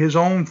life, his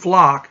own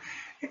flock,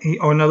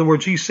 or in other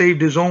words, he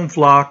saved his own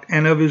flock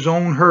and of his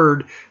own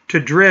herd to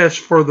dress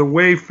for the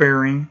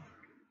wayfaring,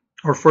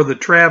 or for the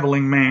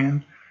traveling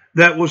man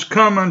that was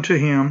come unto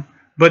him,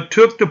 but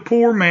took the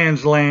poor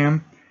man's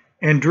lamb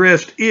and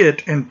dressed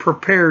it and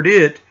prepared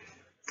it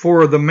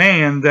for the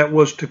man that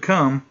was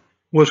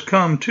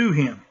come to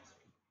him.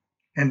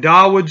 And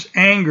David's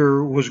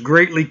anger was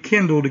greatly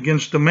kindled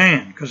against the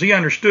man, because he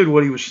understood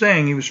what he was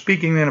saying. He was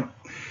speaking in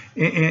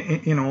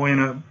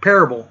a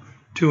parable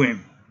to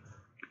him.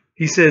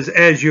 He says,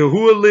 as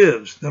Yahuwah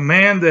lives, the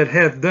man that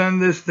hath done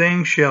this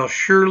thing shall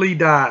surely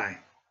die.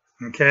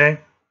 Okay?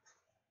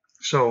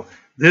 So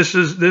this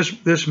is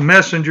this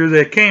messenger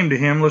that came to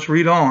him. Let's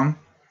read on.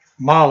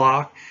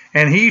 Moloch,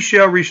 and he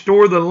shall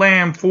restore the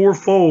lamb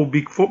fourfold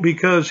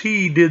because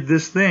he did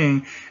this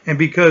thing, and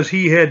because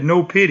he had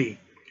no pity.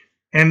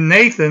 And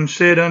Nathan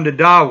said unto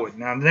David,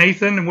 now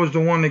Nathan was the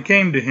one that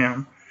came to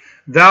him,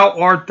 thou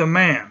art the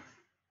man.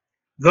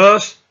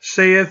 Thus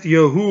saith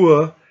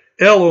Yahuwah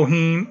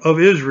Elohim of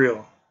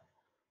Israel.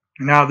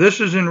 Now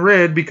this is in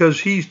red because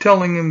he's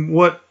telling him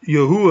what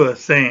Yahuwah is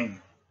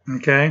saying.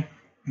 Okay?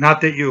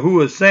 Not that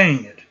Yahuwah is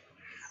saying it.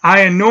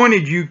 I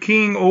anointed you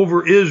king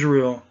over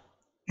Israel,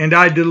 and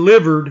I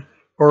delivered,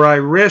 or I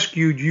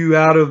rescued you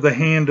out of the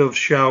hand of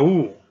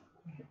Shaul,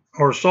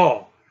 or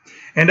Saul.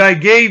 And I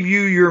gave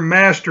you your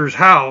master's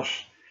house,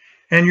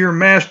 and your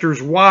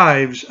master's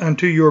wives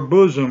unto your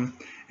bosom,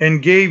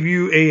 and gave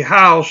you a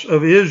house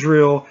of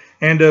Israel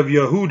and of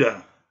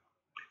Yehudah.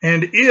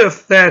 And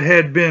if that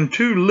had been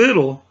too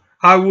little,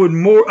 I would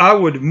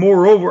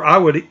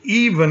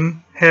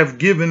even have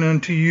given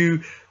unto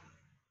you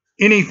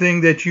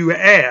anything that you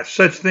ask,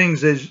 such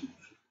things,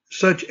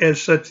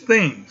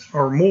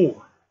 or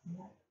more.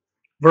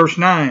 Verse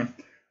 9,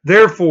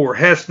 therefore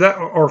hast thou,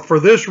 or for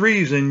this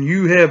reason,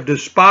 you have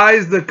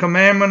despised the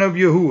commandment of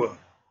Yahuwah,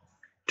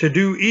 to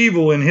do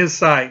evil in his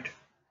sight.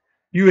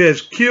 You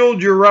has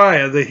killed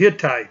Uriah the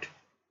Hittite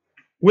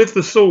with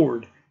the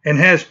sword, and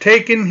has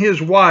taken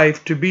his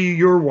wife to be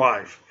your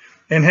wife,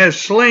 and has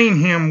slain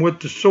him with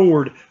the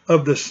sword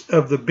of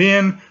the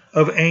Ben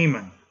of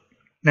Ammon.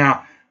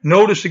 Now,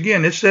 notice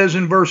again, it says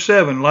in verse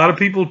 7, a lot of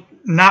people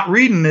not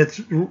reading it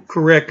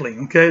correctly.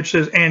 Okay, it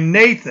says, and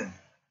Nathan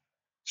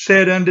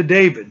said unto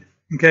David.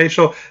 Okay,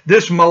 so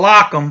this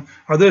Malachim,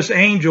 or this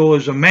angel,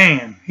 is a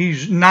man.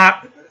 He's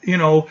not,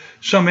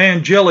 some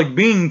angelic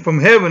being from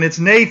heaven. It's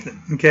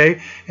Nathan.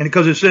 Okay, and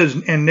because it says,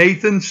 and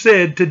Nathan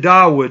said to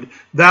David,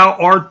 thou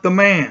art the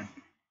man.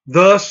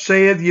 Thus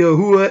saith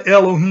Yahuwah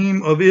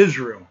Elohim of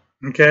Israel.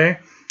 Okay,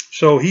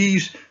 so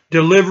he's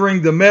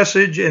delivering the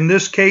message. In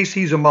this case,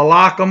 he's a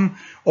Malachim,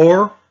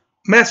 or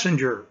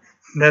messenger.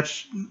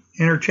 That's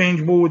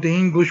interchangeable with the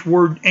English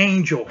word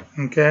angel.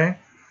 Okay,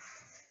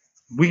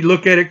 we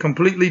look at it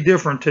completely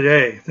different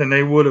today than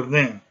they would have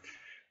then.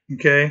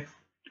 Okay,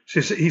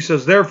 he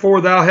says,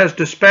 therefore thou hast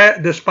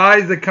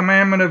despised the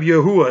commandment of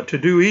Yahuwah, to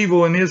do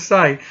evil in his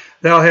sight.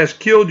 Thou hast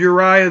killed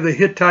Uriah the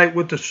Hittite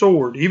with the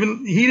sword.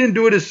 Even he didn't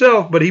do it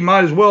himself, but he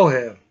might as well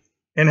have.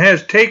 And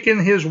has taken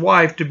his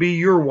wife to be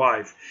your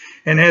wife,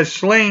 and has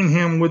slain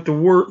him with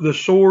the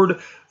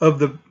sword of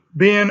the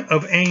Ben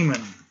of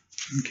Ammon.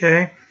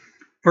 Okay,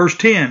 verse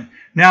 10.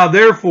 Now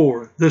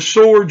therefore the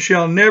sword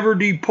shall never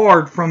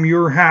depart from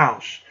your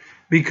house,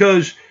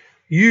 because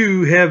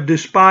you have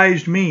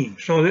despised me.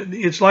 So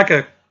it's like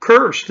a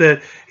curse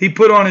that he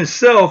put on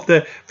himself,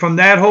 that from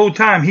that whole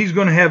time he's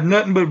going to have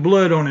nothing but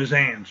blood on his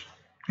hands.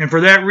 And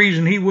for that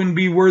reason he wouldn't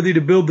be worthy to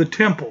build the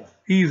temple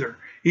either,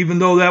 even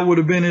though that would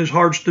have been his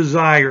heart's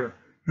desire.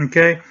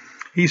 Okay,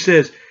 he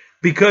says,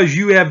 because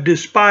you have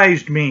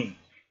despised me.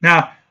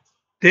 Now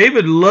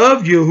David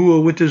loved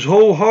Yahuwah with his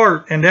whole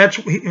heart, and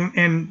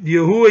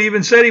Yahuwah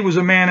even said he was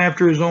a man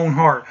after his own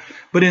heart.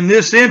 But in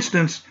this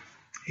instance,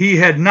 he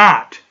had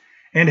not,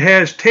 and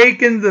has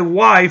taken the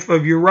wife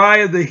of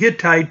Uriah the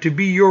Hittite to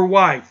be your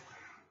wife.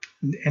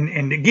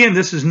 And again,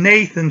 this is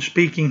Nathan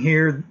speaking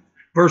here,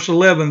 verse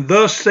 11.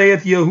 Thus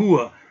saith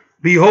Yahuwah,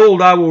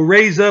 behold, I will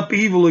raise up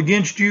evil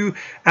against you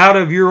out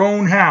of your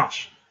own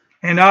house,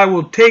 and I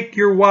will take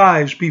your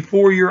wives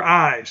before your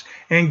eyes,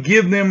 and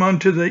give them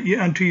unto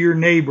your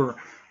neighbor,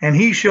 and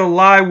he shall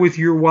lie with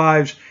your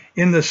wives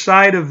in the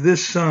sight of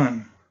this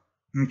sun.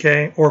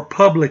 Okay, or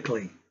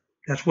publicly.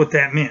 That's what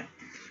that meant.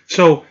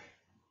 So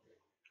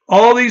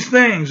all these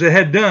things that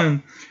had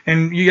done,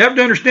 and you have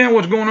to understand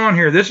what's going on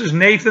here. This is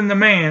Nathan the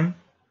man.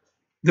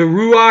 The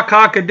Ruach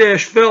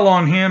HaKodesh fell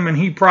on him, and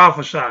he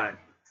prophesied.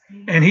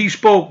 And he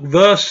spoke,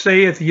 thus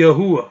saith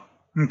Yahuwah.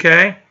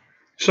 Okay,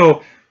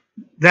 so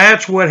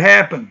that's what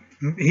happened.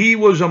 He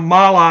was a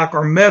Malach,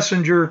 or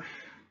messenger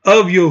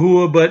of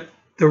Yahuwah, but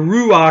the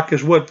Ruach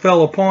is what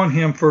fell upon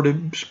him for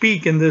to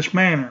speak in this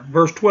manner.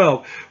 Verse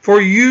 12,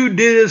 for you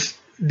did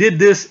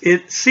this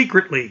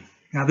secretly.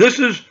 Now this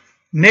is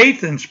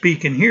Nathan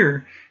speaking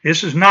here.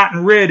 This is not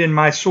read in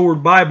my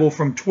Sword Bible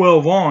from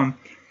 12 on.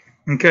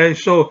 Okay,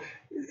 so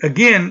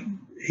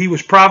again, he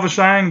was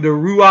prophesying. The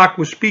Ruach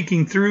was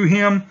speaking through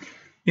him,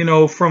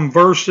 from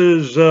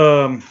verses,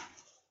 I'll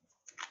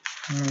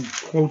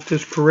quote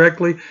this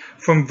correctly,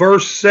 from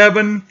verse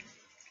 7,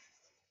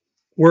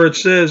 where it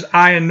says,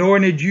 I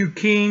anointed you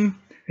king.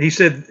 He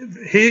said,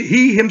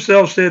 he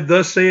himself said,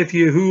 thus saith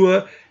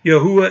Yahuwah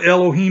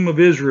Elohim of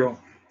Israel.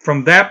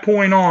 From that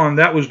point on,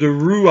 that was the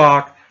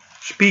Ruach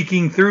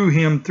speaking through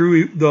him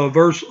through the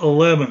verse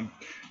 11.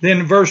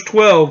 Then verse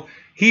 12,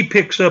 he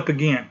picks up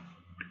again.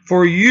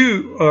 For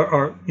you,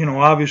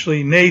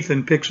 obviously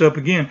Nathan picks up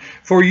again.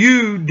 For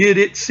you did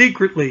it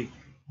secretly,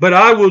 but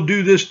I will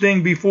do this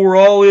thing before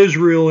all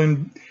Israel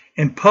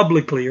and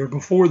publicly, or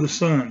before the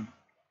sun,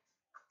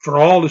 for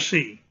all to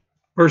see.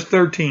 Verse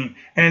 13,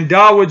 and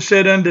David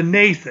said unto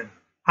Nathan,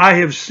 I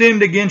have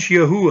sinned against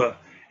Yahuwah.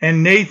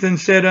 And Nathan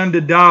said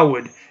unto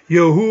David,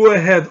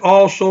 Yahuwah hath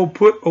also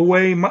put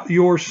away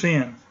your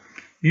sin.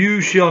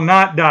 You shall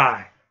not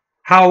die.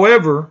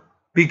 However,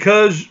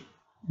 because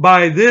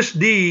by this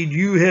deed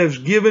you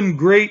have given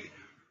great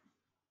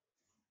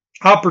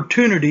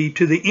opportunity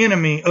to the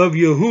enemy of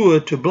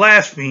Yahuwah to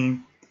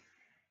blaspheme,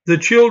 the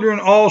children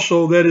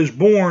also that is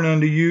born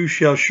unto you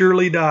shall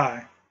surely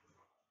die.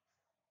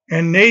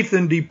 And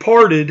Nathan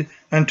departed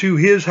unto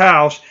his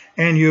house,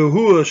 and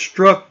Yahuwah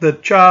struck the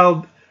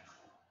child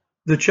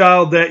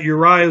that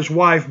Uriah's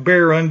wife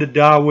bare unto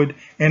David,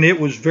 and it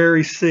was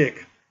very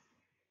sick.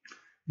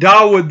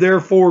 David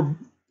therefore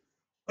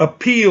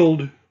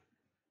appealed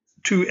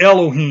to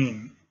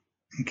Elohim,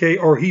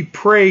 or he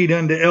prayed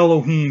unto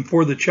Elohim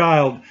for the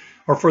child,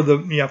 or for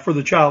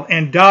the child.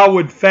 And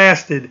David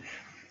fasted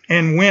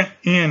and went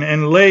in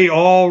and lay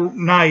all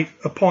night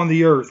upon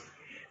the earth.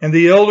 And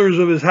the elders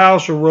of his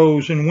house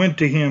arose and went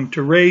to him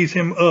to raise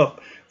him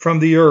up from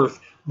the earth.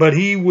 But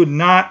he would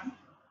not,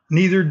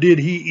 neither did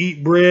he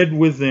eat bread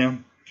with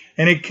them.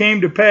 And it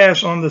came to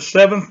pass on the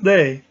 7th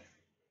day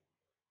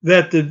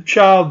that the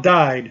child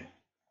died.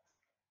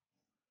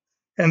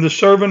 And the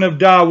servant of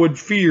David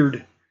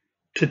feared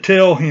to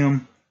tell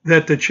him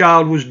that the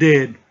child was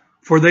dead.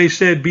 For they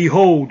said,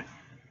 Behold,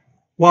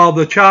 while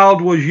the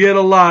child was yet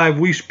alive,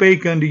 we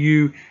spake unto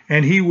you,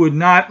 and he would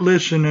not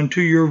listen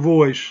unto your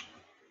voice.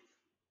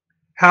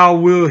 How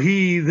will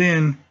he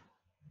then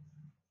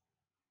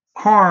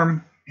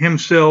harm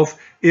himself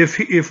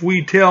if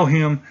we tell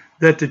him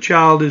that the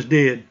child is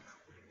dead?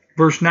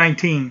 Verse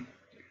 19.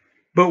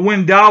 But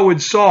when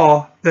David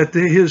saw that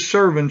his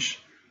servants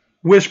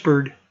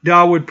whispered,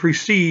 David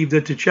perceived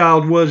that the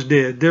child was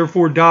dead.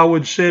 Therefore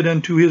David said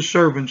unto his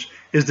servants,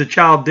 Is the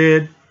child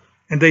dead?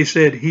 And they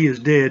said, He is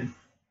dead.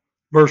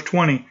 Verse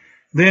 20.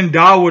 Then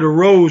David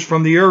arose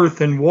from the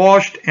earth and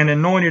washed and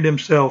anointed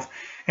himself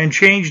and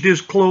changed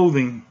his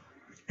clothing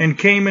and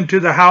came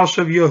into the house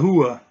of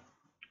Yahuwah,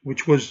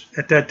 which was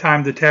at that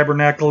time the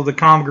tabernacle of the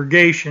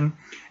congregation,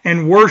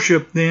 and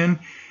worshiped. Then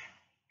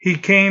he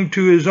came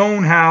to his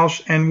own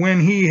house, and when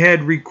he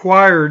had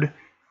required,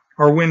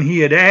 or when he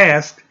had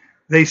asked,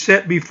 they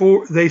set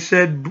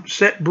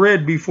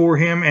bread before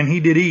him, and he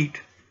did eat.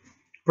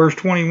 Verse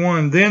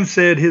 21. Then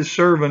said his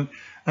servant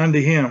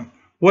unto him,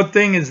 What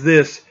thing is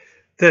this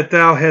that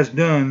thou hast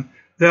done?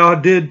 Thou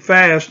did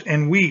fast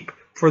and weep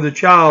for the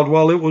child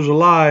while it was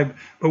alive,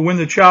 but when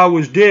the child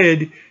was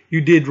dead,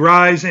 you did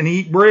rise and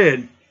eat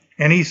bread.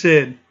 And he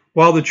said,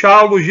 While the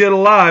child was yet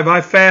alive,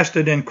 I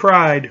fasted and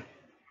cried,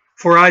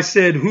 for I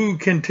said, Who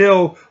can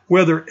tell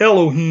whether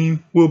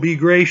Elohim will be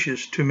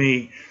gracious to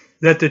me,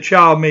 that the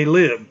child may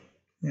live?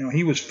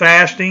 He was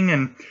fasting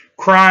and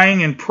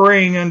crying and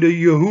praying unto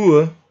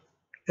Yahuwah,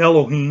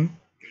 Elohim.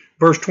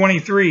 Verse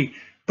 23,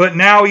 But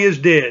now he is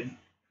dead.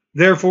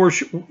 Therefore,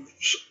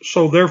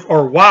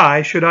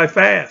 why should I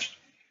fast?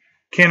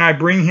 Can I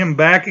bring him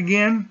back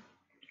again?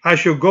 I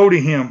shall go to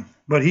him,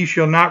 but he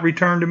shall not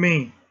return to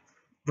me.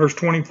 Verse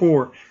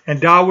 24, And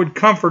David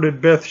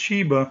comforted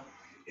Bathsheba,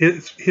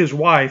 his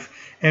wife,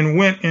 and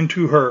went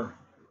into her,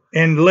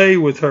 and lay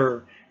with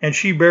her, and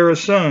she bare a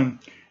son,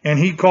 and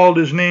he called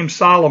his name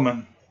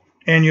Solomon.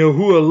 And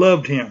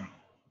Yahuwah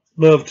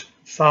loved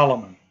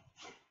Solomon.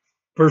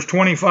 Verse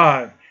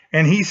 25,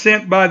 And he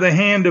sent by the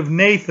hand of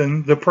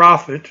Nathan the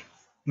prophet.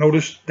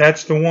 Notice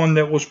that's the one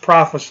that was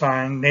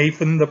prophesying,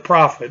 Nathan the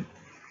prophet.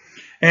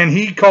 And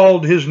he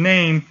called his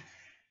name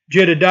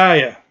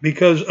Jedidiah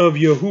because of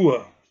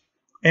Yahuwah.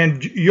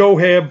 And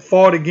Joab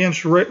fought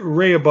against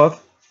Rehoboth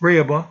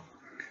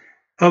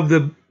of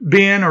the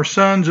Ben, or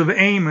sons of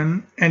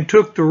Ammon, and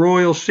took the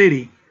royal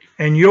city.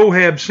 And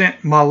Joab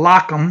sent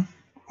Malachim,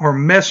 or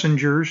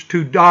messengers,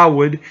 to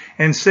David,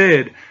 and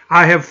said,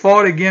 I have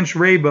fought against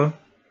Rehoboth,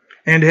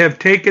 and have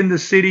taken the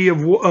city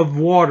of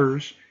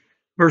waters.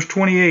 Verse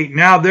 28,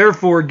 Now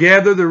therefore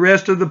gather the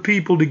rest of the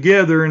people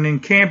together, and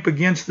encamp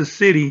against the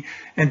city,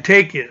 and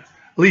take it.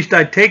 Lest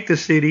I take the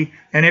city,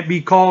 and it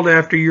be called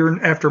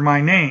after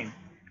my name.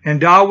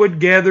 And David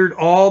gathered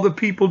all the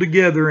people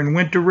together, and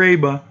went to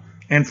Rehoboth,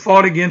 and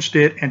fought against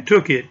it, and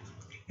took it.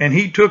 And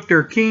he took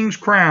their king's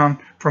crown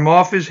from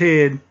off his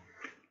head,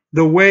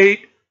 the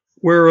weight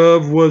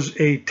whereof was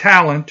a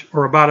talent,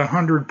 or about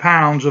 100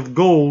 pounds of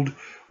gold,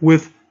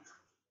 with,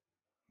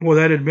 well,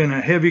 that had been a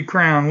heavy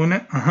crown,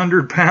 wouldn't it?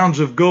 100 pounds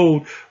of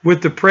gold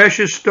with the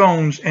precious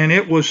stones, and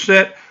it was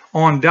set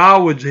on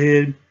David's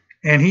head,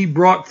 and he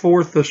brought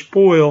forth the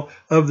spoil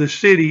of the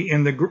city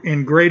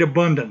in great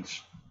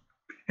abundance.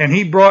 And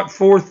he brought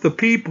forth the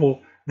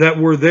people that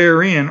were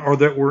therein, or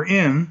that were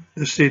in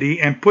the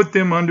city, and put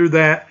them under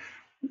that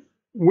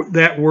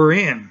were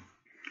in,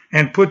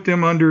 and put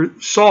them under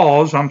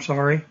saws,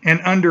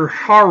 and under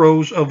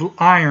harrows of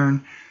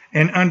iron,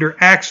 and under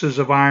axes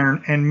of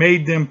iron, and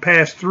made them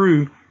pass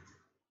through,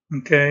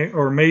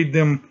 or made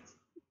them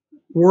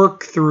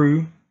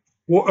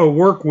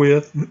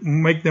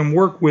make them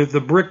work with the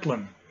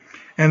brickland.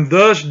 And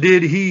thus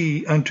did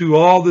he unto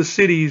all the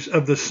cities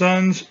of the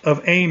sons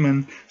of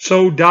Ammon.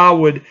 So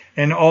David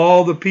and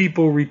all the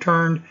people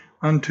returned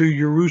unto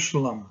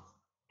Jerusalem.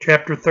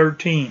 Chapter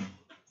 13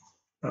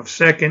 of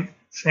 2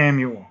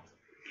 Samuel.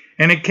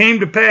 And it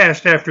came to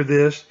pass after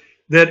this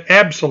that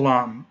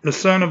Absalom, the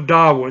son of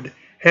David,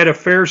 had a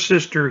fair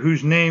sister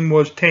whose name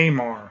was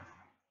Tamar.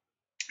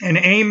 And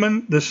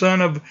Amnon, the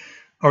son of,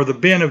 or the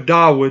ben of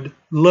David,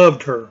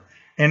 loved her.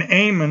 And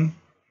Amnon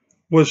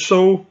was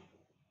so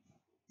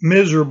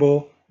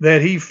miserable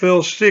that he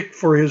fell sick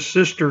for his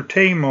sister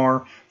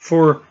Tamar,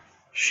 for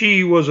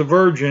she was a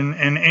virgin,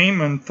 and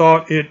Amnon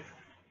thought it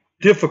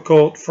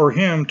difficult for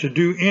him to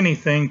do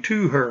anything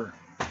to her,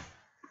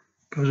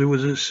 because it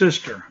was his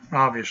sister,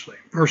 obviously.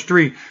 Verse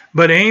 3,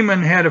 but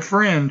Amnon had a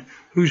friend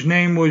whose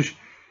name was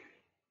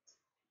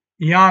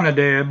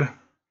Jonadab,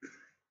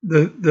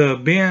 the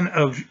ben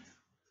of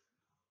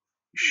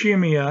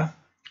Shimeah,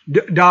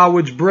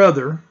 David's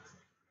brother,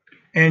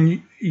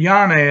 and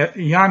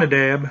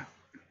Jonadab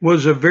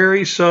was a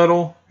very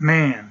subtle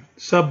man.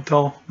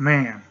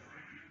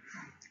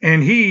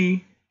 And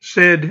he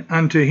said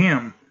unto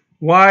him,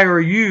 why are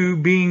you,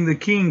 being the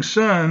king's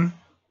son,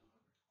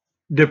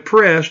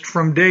 depressed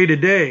from day to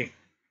day?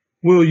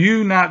 Will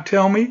you not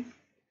tell me?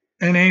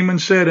 And Amnon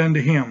said unto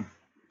him,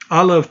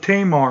 I love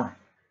Tamar,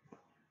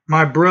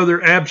 my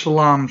brother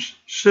Absalom's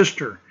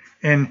sister.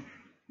 And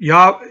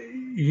Jonadab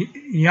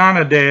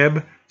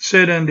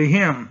said unto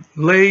him,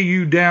 lay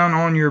you down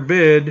on your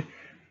bed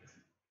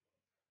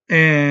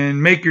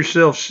and make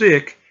yourself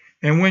sick,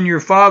 and when your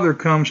father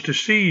comes to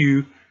see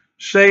you,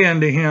 say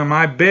unto him,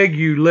 I beg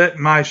you, let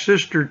my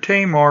sister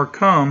Tamar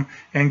come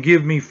and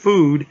give me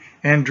food,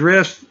 and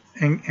dress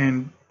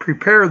and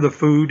prepare the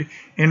food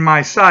in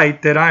my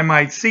sight, that I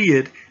might see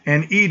it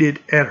and eat it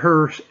at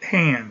her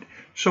hand.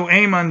 So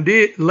Amnon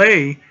did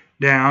lay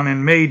down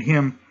and made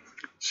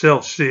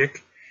himself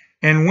sick.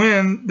 And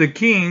when the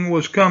king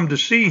was come to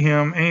see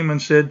him, Amnon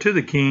said to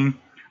the king,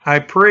 I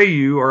pray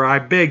you, or I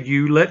beg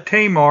you, let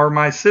Tamar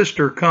my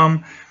sister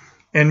come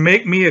and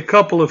make me a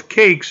couple of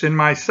cakes in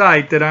my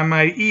sight, that I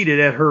might eat it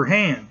at her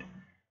hand.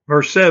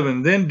 Verse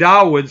 7, then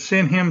David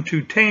sent him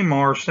to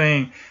Tamar,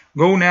 saying,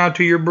 go now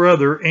to your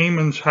brother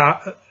Ammon's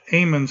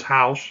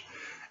house,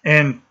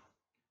 and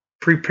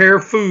prepare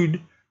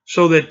food.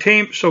 So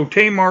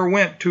Tamar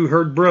went to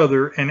her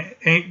brother, and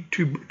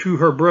to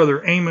her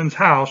brother Ammon's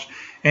house,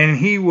 and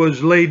he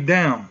was laid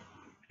down.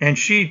 And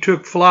she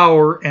took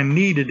flour and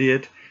kneaded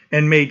it,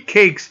 and made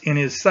cakes in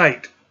his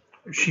sight.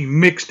 She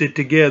mixed it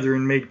together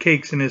and made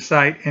cakes in his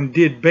sight, and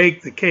did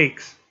bake the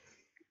cakes.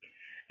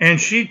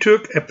 And she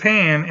took a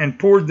pan and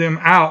poured them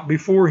out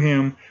before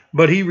him,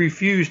 but he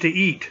refused to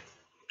eat.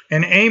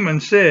 And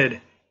Amnon said,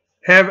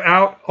 have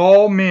out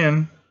all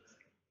men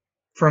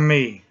from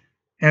me.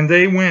 And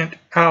they went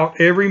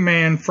out every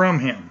man from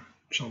him.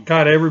 So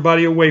got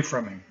everybody away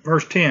from him.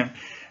 Verse 10,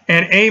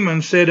 and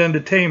Amnon said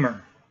unto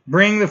Tamar,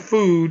 bring the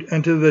food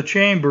unto the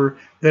chamber,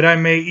 that I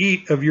may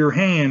eat of your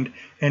hand.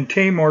 And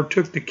Tamar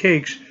took the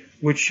cakes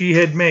which she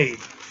had made,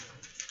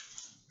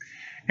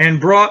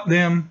 and brought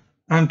them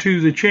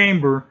unto the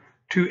chamber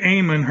to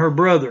Amnon her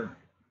brother.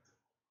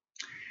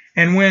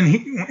 And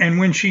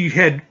when she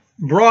had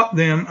brought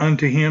them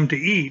unto him to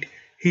eat,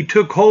 he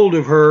took hold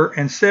of her,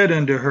 and said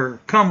unto her,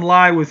 come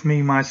lie with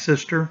me, my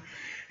sister.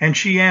 And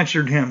she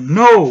answered him,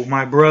 no,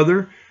 my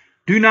brother,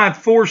 do not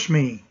force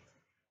me,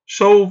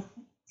 for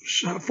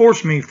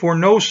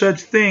no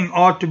such thing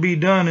ought to be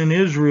done in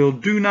Israel.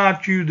 Do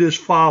not you this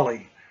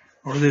folly,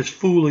 or this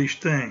foolish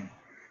thing.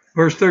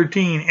 Verse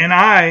 13,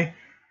 and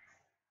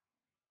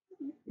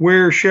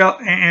where shall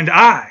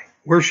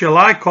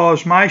I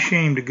cause my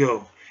shame to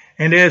go?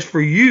 And as for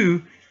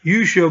you,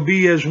 you shall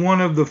be as one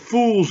of the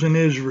fools in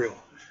Israel.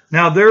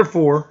 Now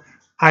therefore,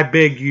 I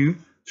beg you,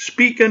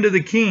 speak unto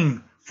the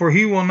king, for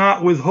he will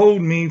not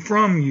withhold me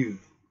from you.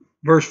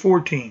 Verse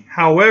 14,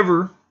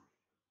 however,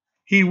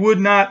 he would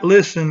not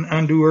listen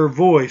unto her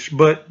voice,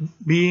 but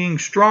being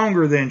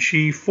stronger than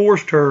she,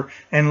 forced her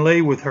and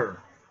lay with her.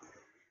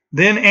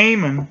 Then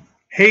Amnon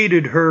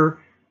hated her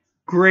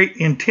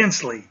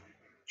intensely,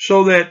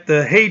 so that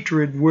the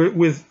hatred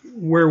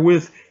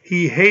wherewith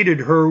he hated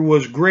her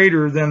was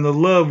greater than the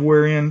love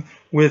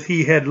wherewith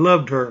he had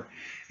loved her.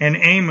 And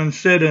Amnon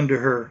said unto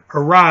her,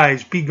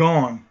 arise, be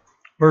gone.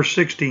 Verse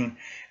 16,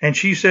 and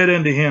she said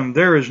unto him,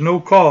 there is no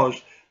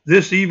cause.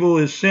 This evil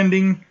is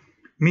sending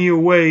me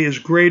away is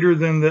greater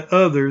than the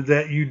other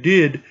that you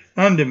did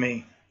unto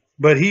me.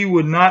 But he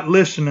would not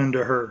listen unto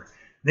her.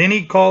 Then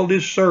he called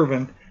his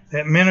servant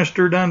that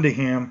ministered unto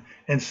him,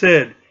 and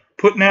said,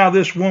 put now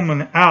this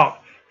woman out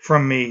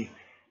from me,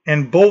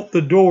 and bolt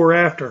the door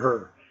after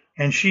her.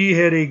 And she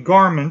had a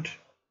garment,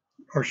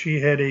 or she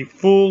had a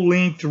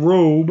full-length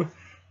robe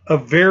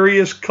of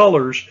various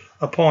colors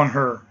upon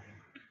her.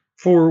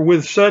 For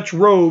with such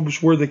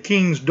robes were the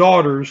king's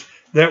daughters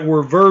that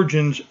were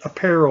virgins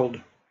apparelled.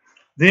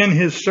 Then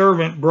his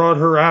servant brought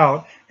her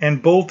out,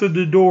 and bolted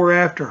the door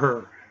after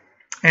her.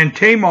 And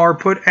Tamar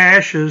put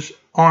ashes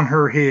on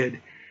her head,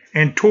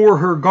 and tore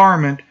her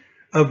garment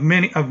of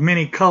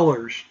many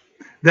colors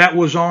that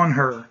was on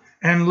her,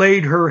 and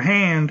laid her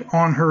hand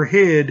on her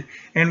head,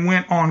 and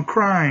went on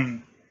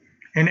crying.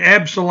 And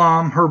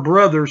Absalom her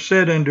brother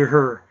said unto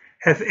her,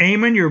 hath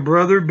Amnon your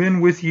brother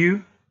been with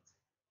you?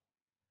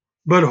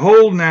 But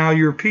hold now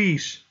your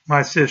peace,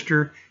 my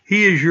sister.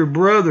 He is your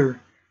brother.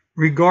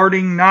 Regard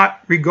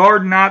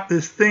not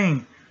this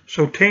thing.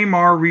 So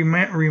Tamar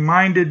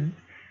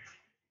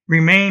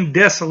remained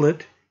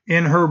desolate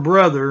in her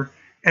brother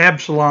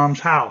Absalom's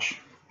house,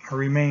 or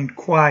remained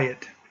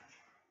quiet.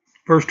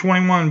 Verse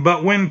 21,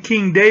 but when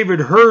King David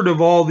heard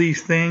of all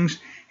these things,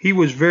 he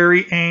was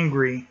very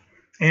angry.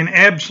 And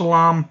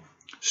Absalom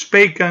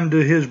spake unto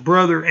his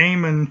brother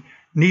Amnon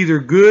neither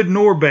good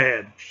nor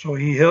bad. So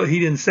he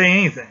didn't say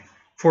anything.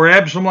 For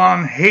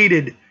Absalom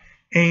hated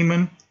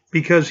Amnon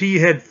because he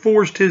had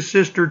forced his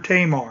sister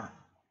Tamar.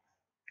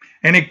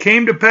 And it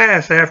came to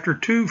pass after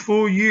 2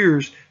 full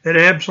years that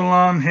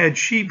Absalom had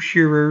sheep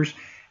shearers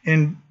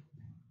in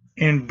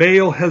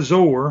Baal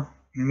Hazor,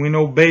 and we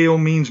know Baal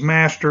means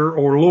master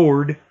or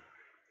lord,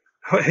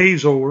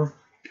 Hazor,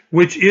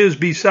 which is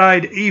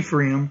beside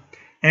Ephraim,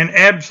 and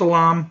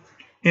Absalom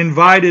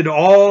invited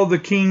all the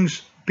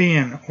king's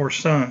men or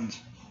sons.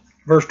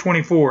 Verse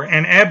 24,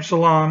 and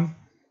Absalom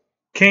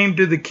came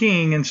to the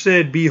king and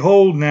said,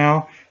 behold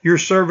now, your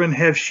servant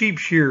have sheep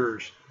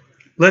shearers.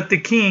 Let the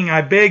king,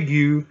 I beg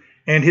you,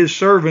 and his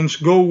servants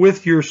go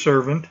with your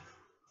servant.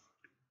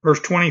 Verse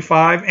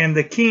 25, and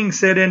the king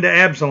said unto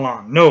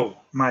Absalom, no,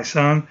 my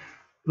son,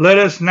 let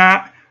us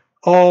not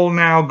all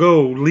now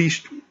go,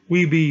 lest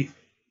we be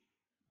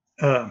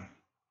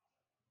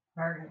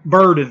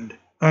burdened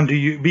unto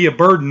you, be a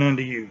burden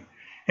unto you.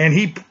 And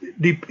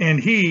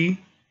he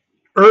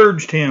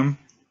urged him,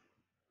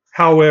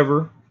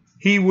 however,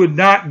 he would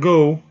not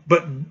go,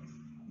 but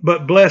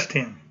blessed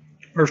him.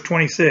 Verse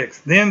 26,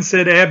 then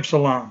said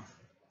Absalom,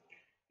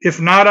 if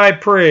not, I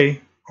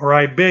pray, or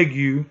I beg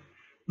you,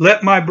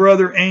 let my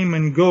brother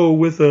Amnon go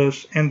with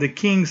us. And the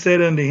king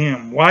said unto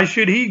him, why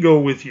should he go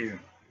with you?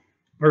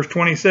 Verse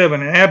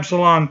 27, and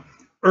Absalom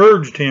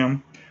urged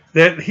him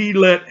that he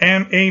let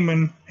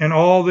Amnon and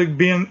all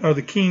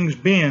the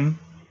king's men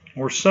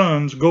or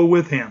sons go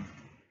with him.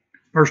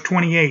 Verse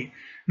 28,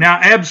 now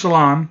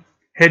Absalom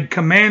had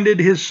commanded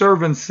his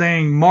servants,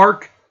 saying,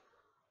 mark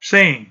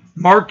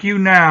you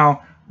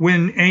now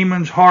when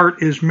Amnon's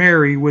heart is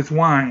merry with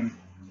wine.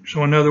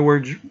 So in other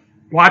words,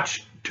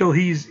 watch till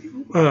he's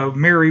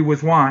merry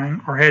with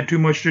wine, or had too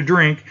much to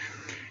drink.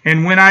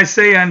 And when I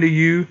say unto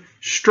you,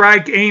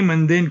 strike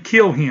Amnon, then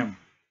kill him.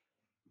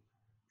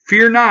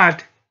 Fear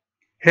not,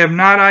 have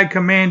not I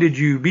commanded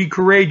you? Be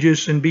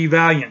courageous and be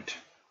valiant.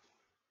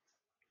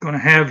 Going to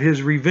have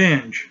his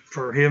revenge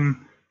for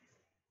him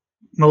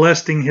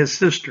molesting his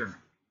sister.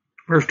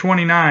 Verse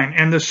 29,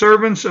 and the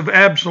servants of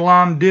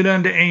Absalom did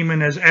unto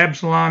Amnon as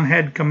Absalom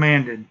had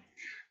commanded.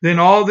 Then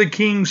all the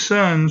king's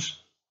sons,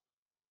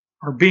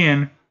 or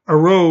Ben,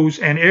 arose,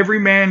 and every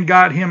man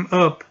got him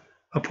up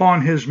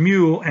upon his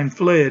mule and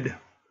fled.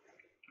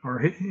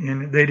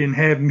 And they didn't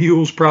have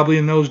mules probably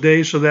in those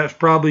days, so that's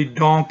probably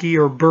donkey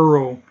or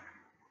burro.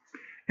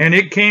 And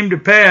it came to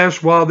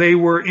pass while they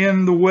were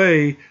in the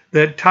way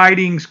that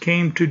tidings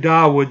came to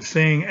David,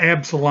 saying,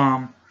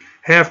 Absalom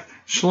hath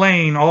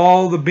slain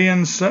all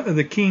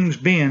the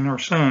king's men or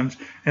sons,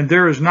 and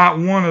there is not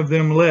one of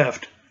them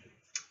left.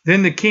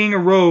 Then the king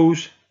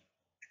arose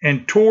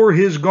and tore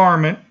his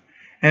garment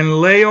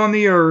and lay on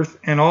the earth,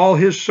 and all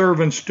his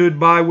servants stood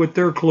by with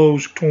their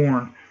clothes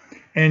torn.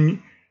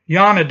 And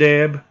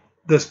Jonadab,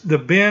 the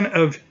ben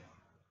of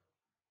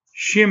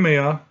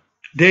Shimea,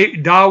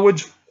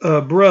 David's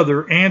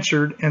brother,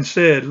 answered and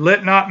said,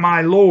 let not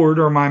my lord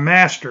or my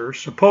master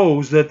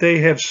suppose that they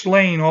have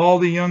slain all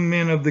the young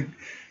men of the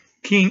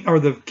king or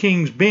the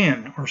king's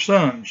men or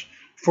sons,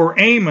 for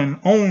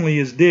Amnon only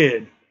is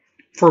dead.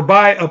 For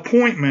by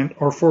appointment,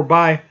 or for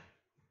by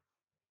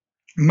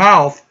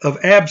mouth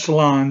of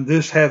Absalom,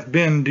 this hath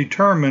been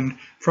determined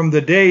from the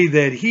day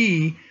that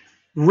he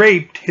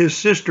raped his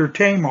sister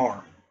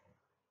Tamar.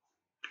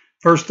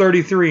 Verse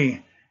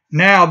 33,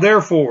 now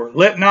therefore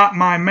let not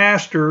my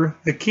master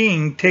the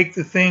king take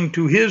the thing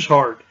to his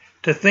heart,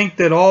 to think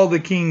that all the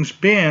king's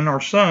men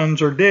or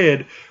sons are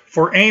dead,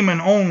 for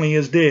Amnon only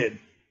is dead.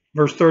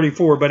 Verse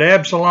 34, but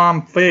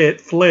Absalom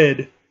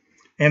fled,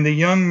 and the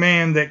young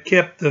man that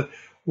kept the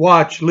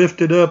watch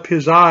lifted up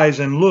his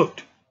eyes and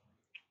looked,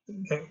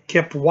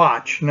 kept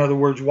watch, in other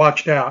words,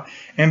 watched out.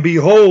 And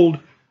behold,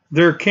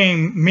 there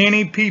came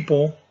many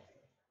people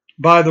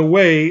by the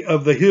way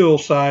of the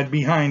hillside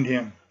behind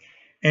him.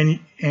 And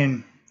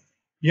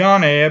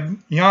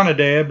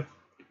Jonadab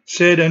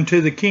said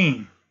unto the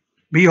king,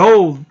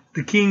 behold,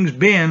 the king's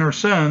men or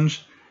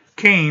sons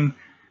came,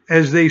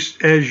 as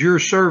your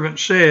servant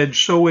said,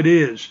 so it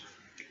is.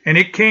 And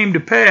it came to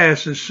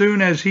pass, as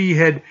soon as he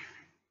had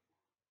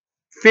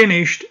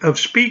finished of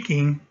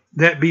speaking,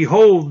 that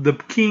behold, the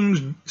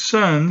king's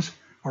sons,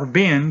 or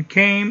Ben,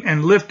 came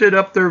and lifted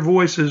up their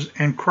voices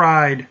and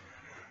cried.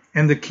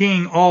 And the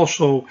king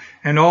also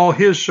and all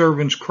his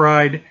servants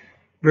cried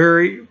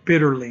very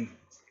bitterly.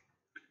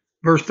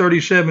 Verse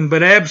 37,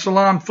 but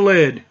Absalom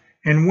fled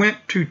and went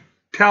to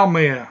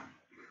Talmai,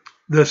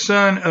 the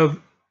son of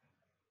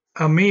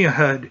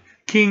Ammihud,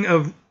 king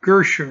of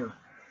Geshur.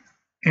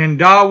 And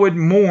David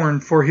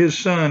mourned for his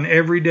son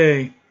every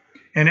day.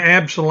 And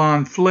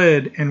Absalom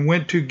fled and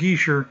went to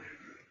Geshur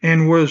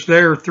and was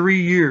there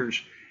 3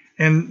 years.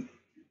 And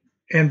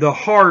the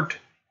heart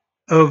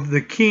of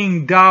the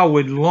king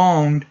David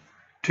longed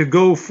to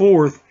go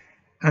forth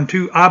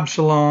unto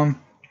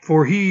Absalom,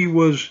 for he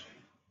was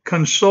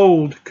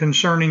consoled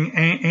concerning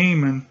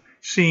Amnon,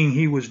 seeing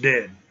he was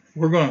dead.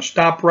 We're going to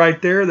stop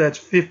right there. That's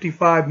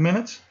 55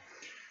 minutes.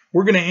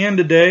 We're going to end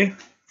today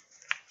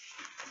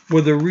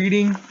with a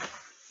reading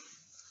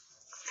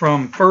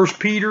from 1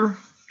 Peter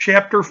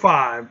chapter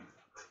 5.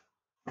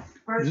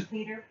 1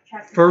 Peter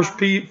chapter 1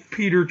 5.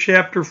 Peter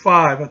chapter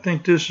 5. I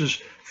think this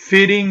is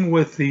fitting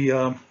with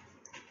the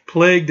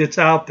plague that's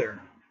out there.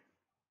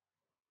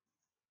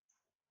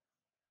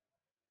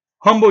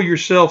 Humble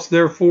yourselves,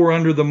 therefore,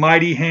 under the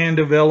mighty hand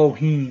of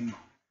Elohim,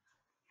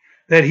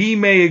 that he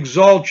may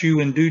exalt you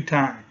in due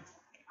time,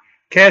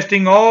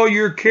 casting all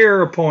your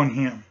care upon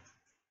him,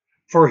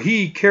 for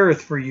he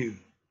careth for you.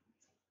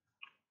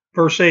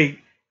 Verse 8,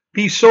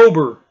 be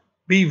sober,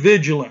 be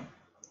vigilant,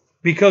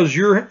 because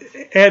your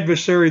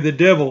adversary, the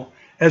devil,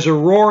 as a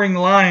roaring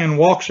lion,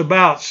 walks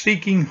about,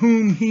 seeking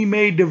whom he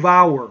may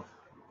devour.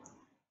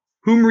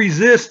 Whom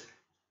resist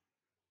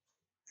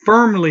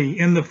firmly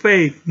in the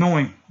faith,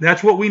 knowing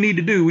that's what we need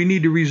to do. We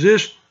need to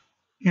resist,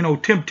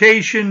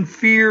 temptation,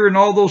 fear, and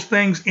all those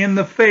things in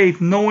the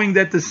faith, knowing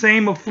that the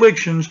same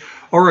afflictions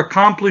are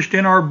accomplished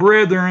in our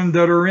brethren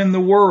that are in the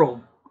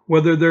world,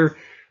 whether they're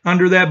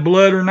under that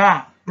blood or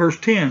not. Verse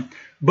 10,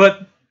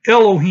 but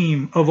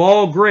Elohim of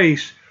all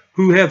grace,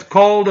 who hath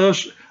called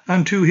us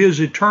unto his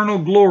eternal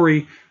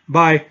glory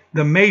by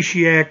the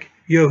Mashiach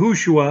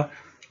Yahushua,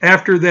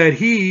 after that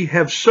he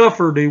have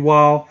suffered a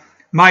while,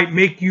 might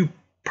make you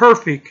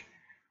perfect,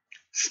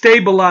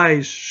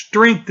 stabilize,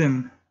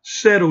 strengthen,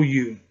 settle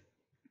you.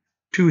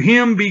 To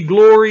him be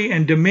glory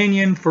and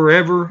dominion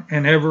forever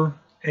and ever.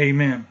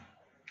 Amen.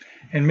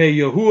 And may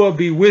Yahuwah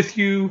be with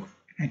you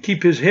and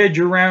keep his hedge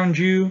around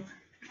you,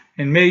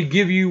 and may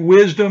give you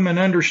wisdom and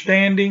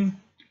understanding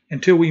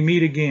until we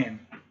meet again.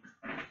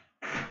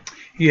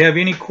 If you have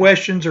any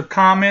questions or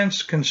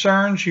comments,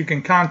 concerns, you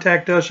can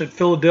contact us at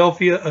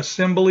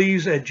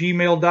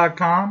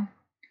philadelphiaassemblies@gmail.com.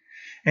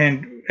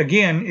 And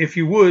again, if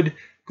you would,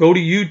 go to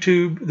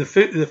YouTube,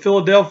 the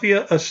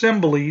Philadelphia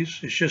Assemblies.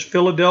 It's just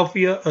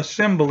Philadelphia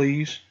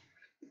Assemblies,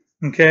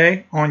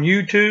 okay, on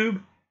YouTube,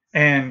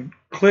 and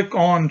click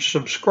on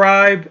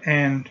subscribe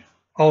and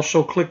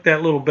also click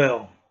that little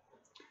bell.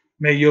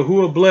 May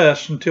Yahuwah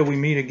bless until we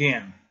meet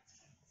again.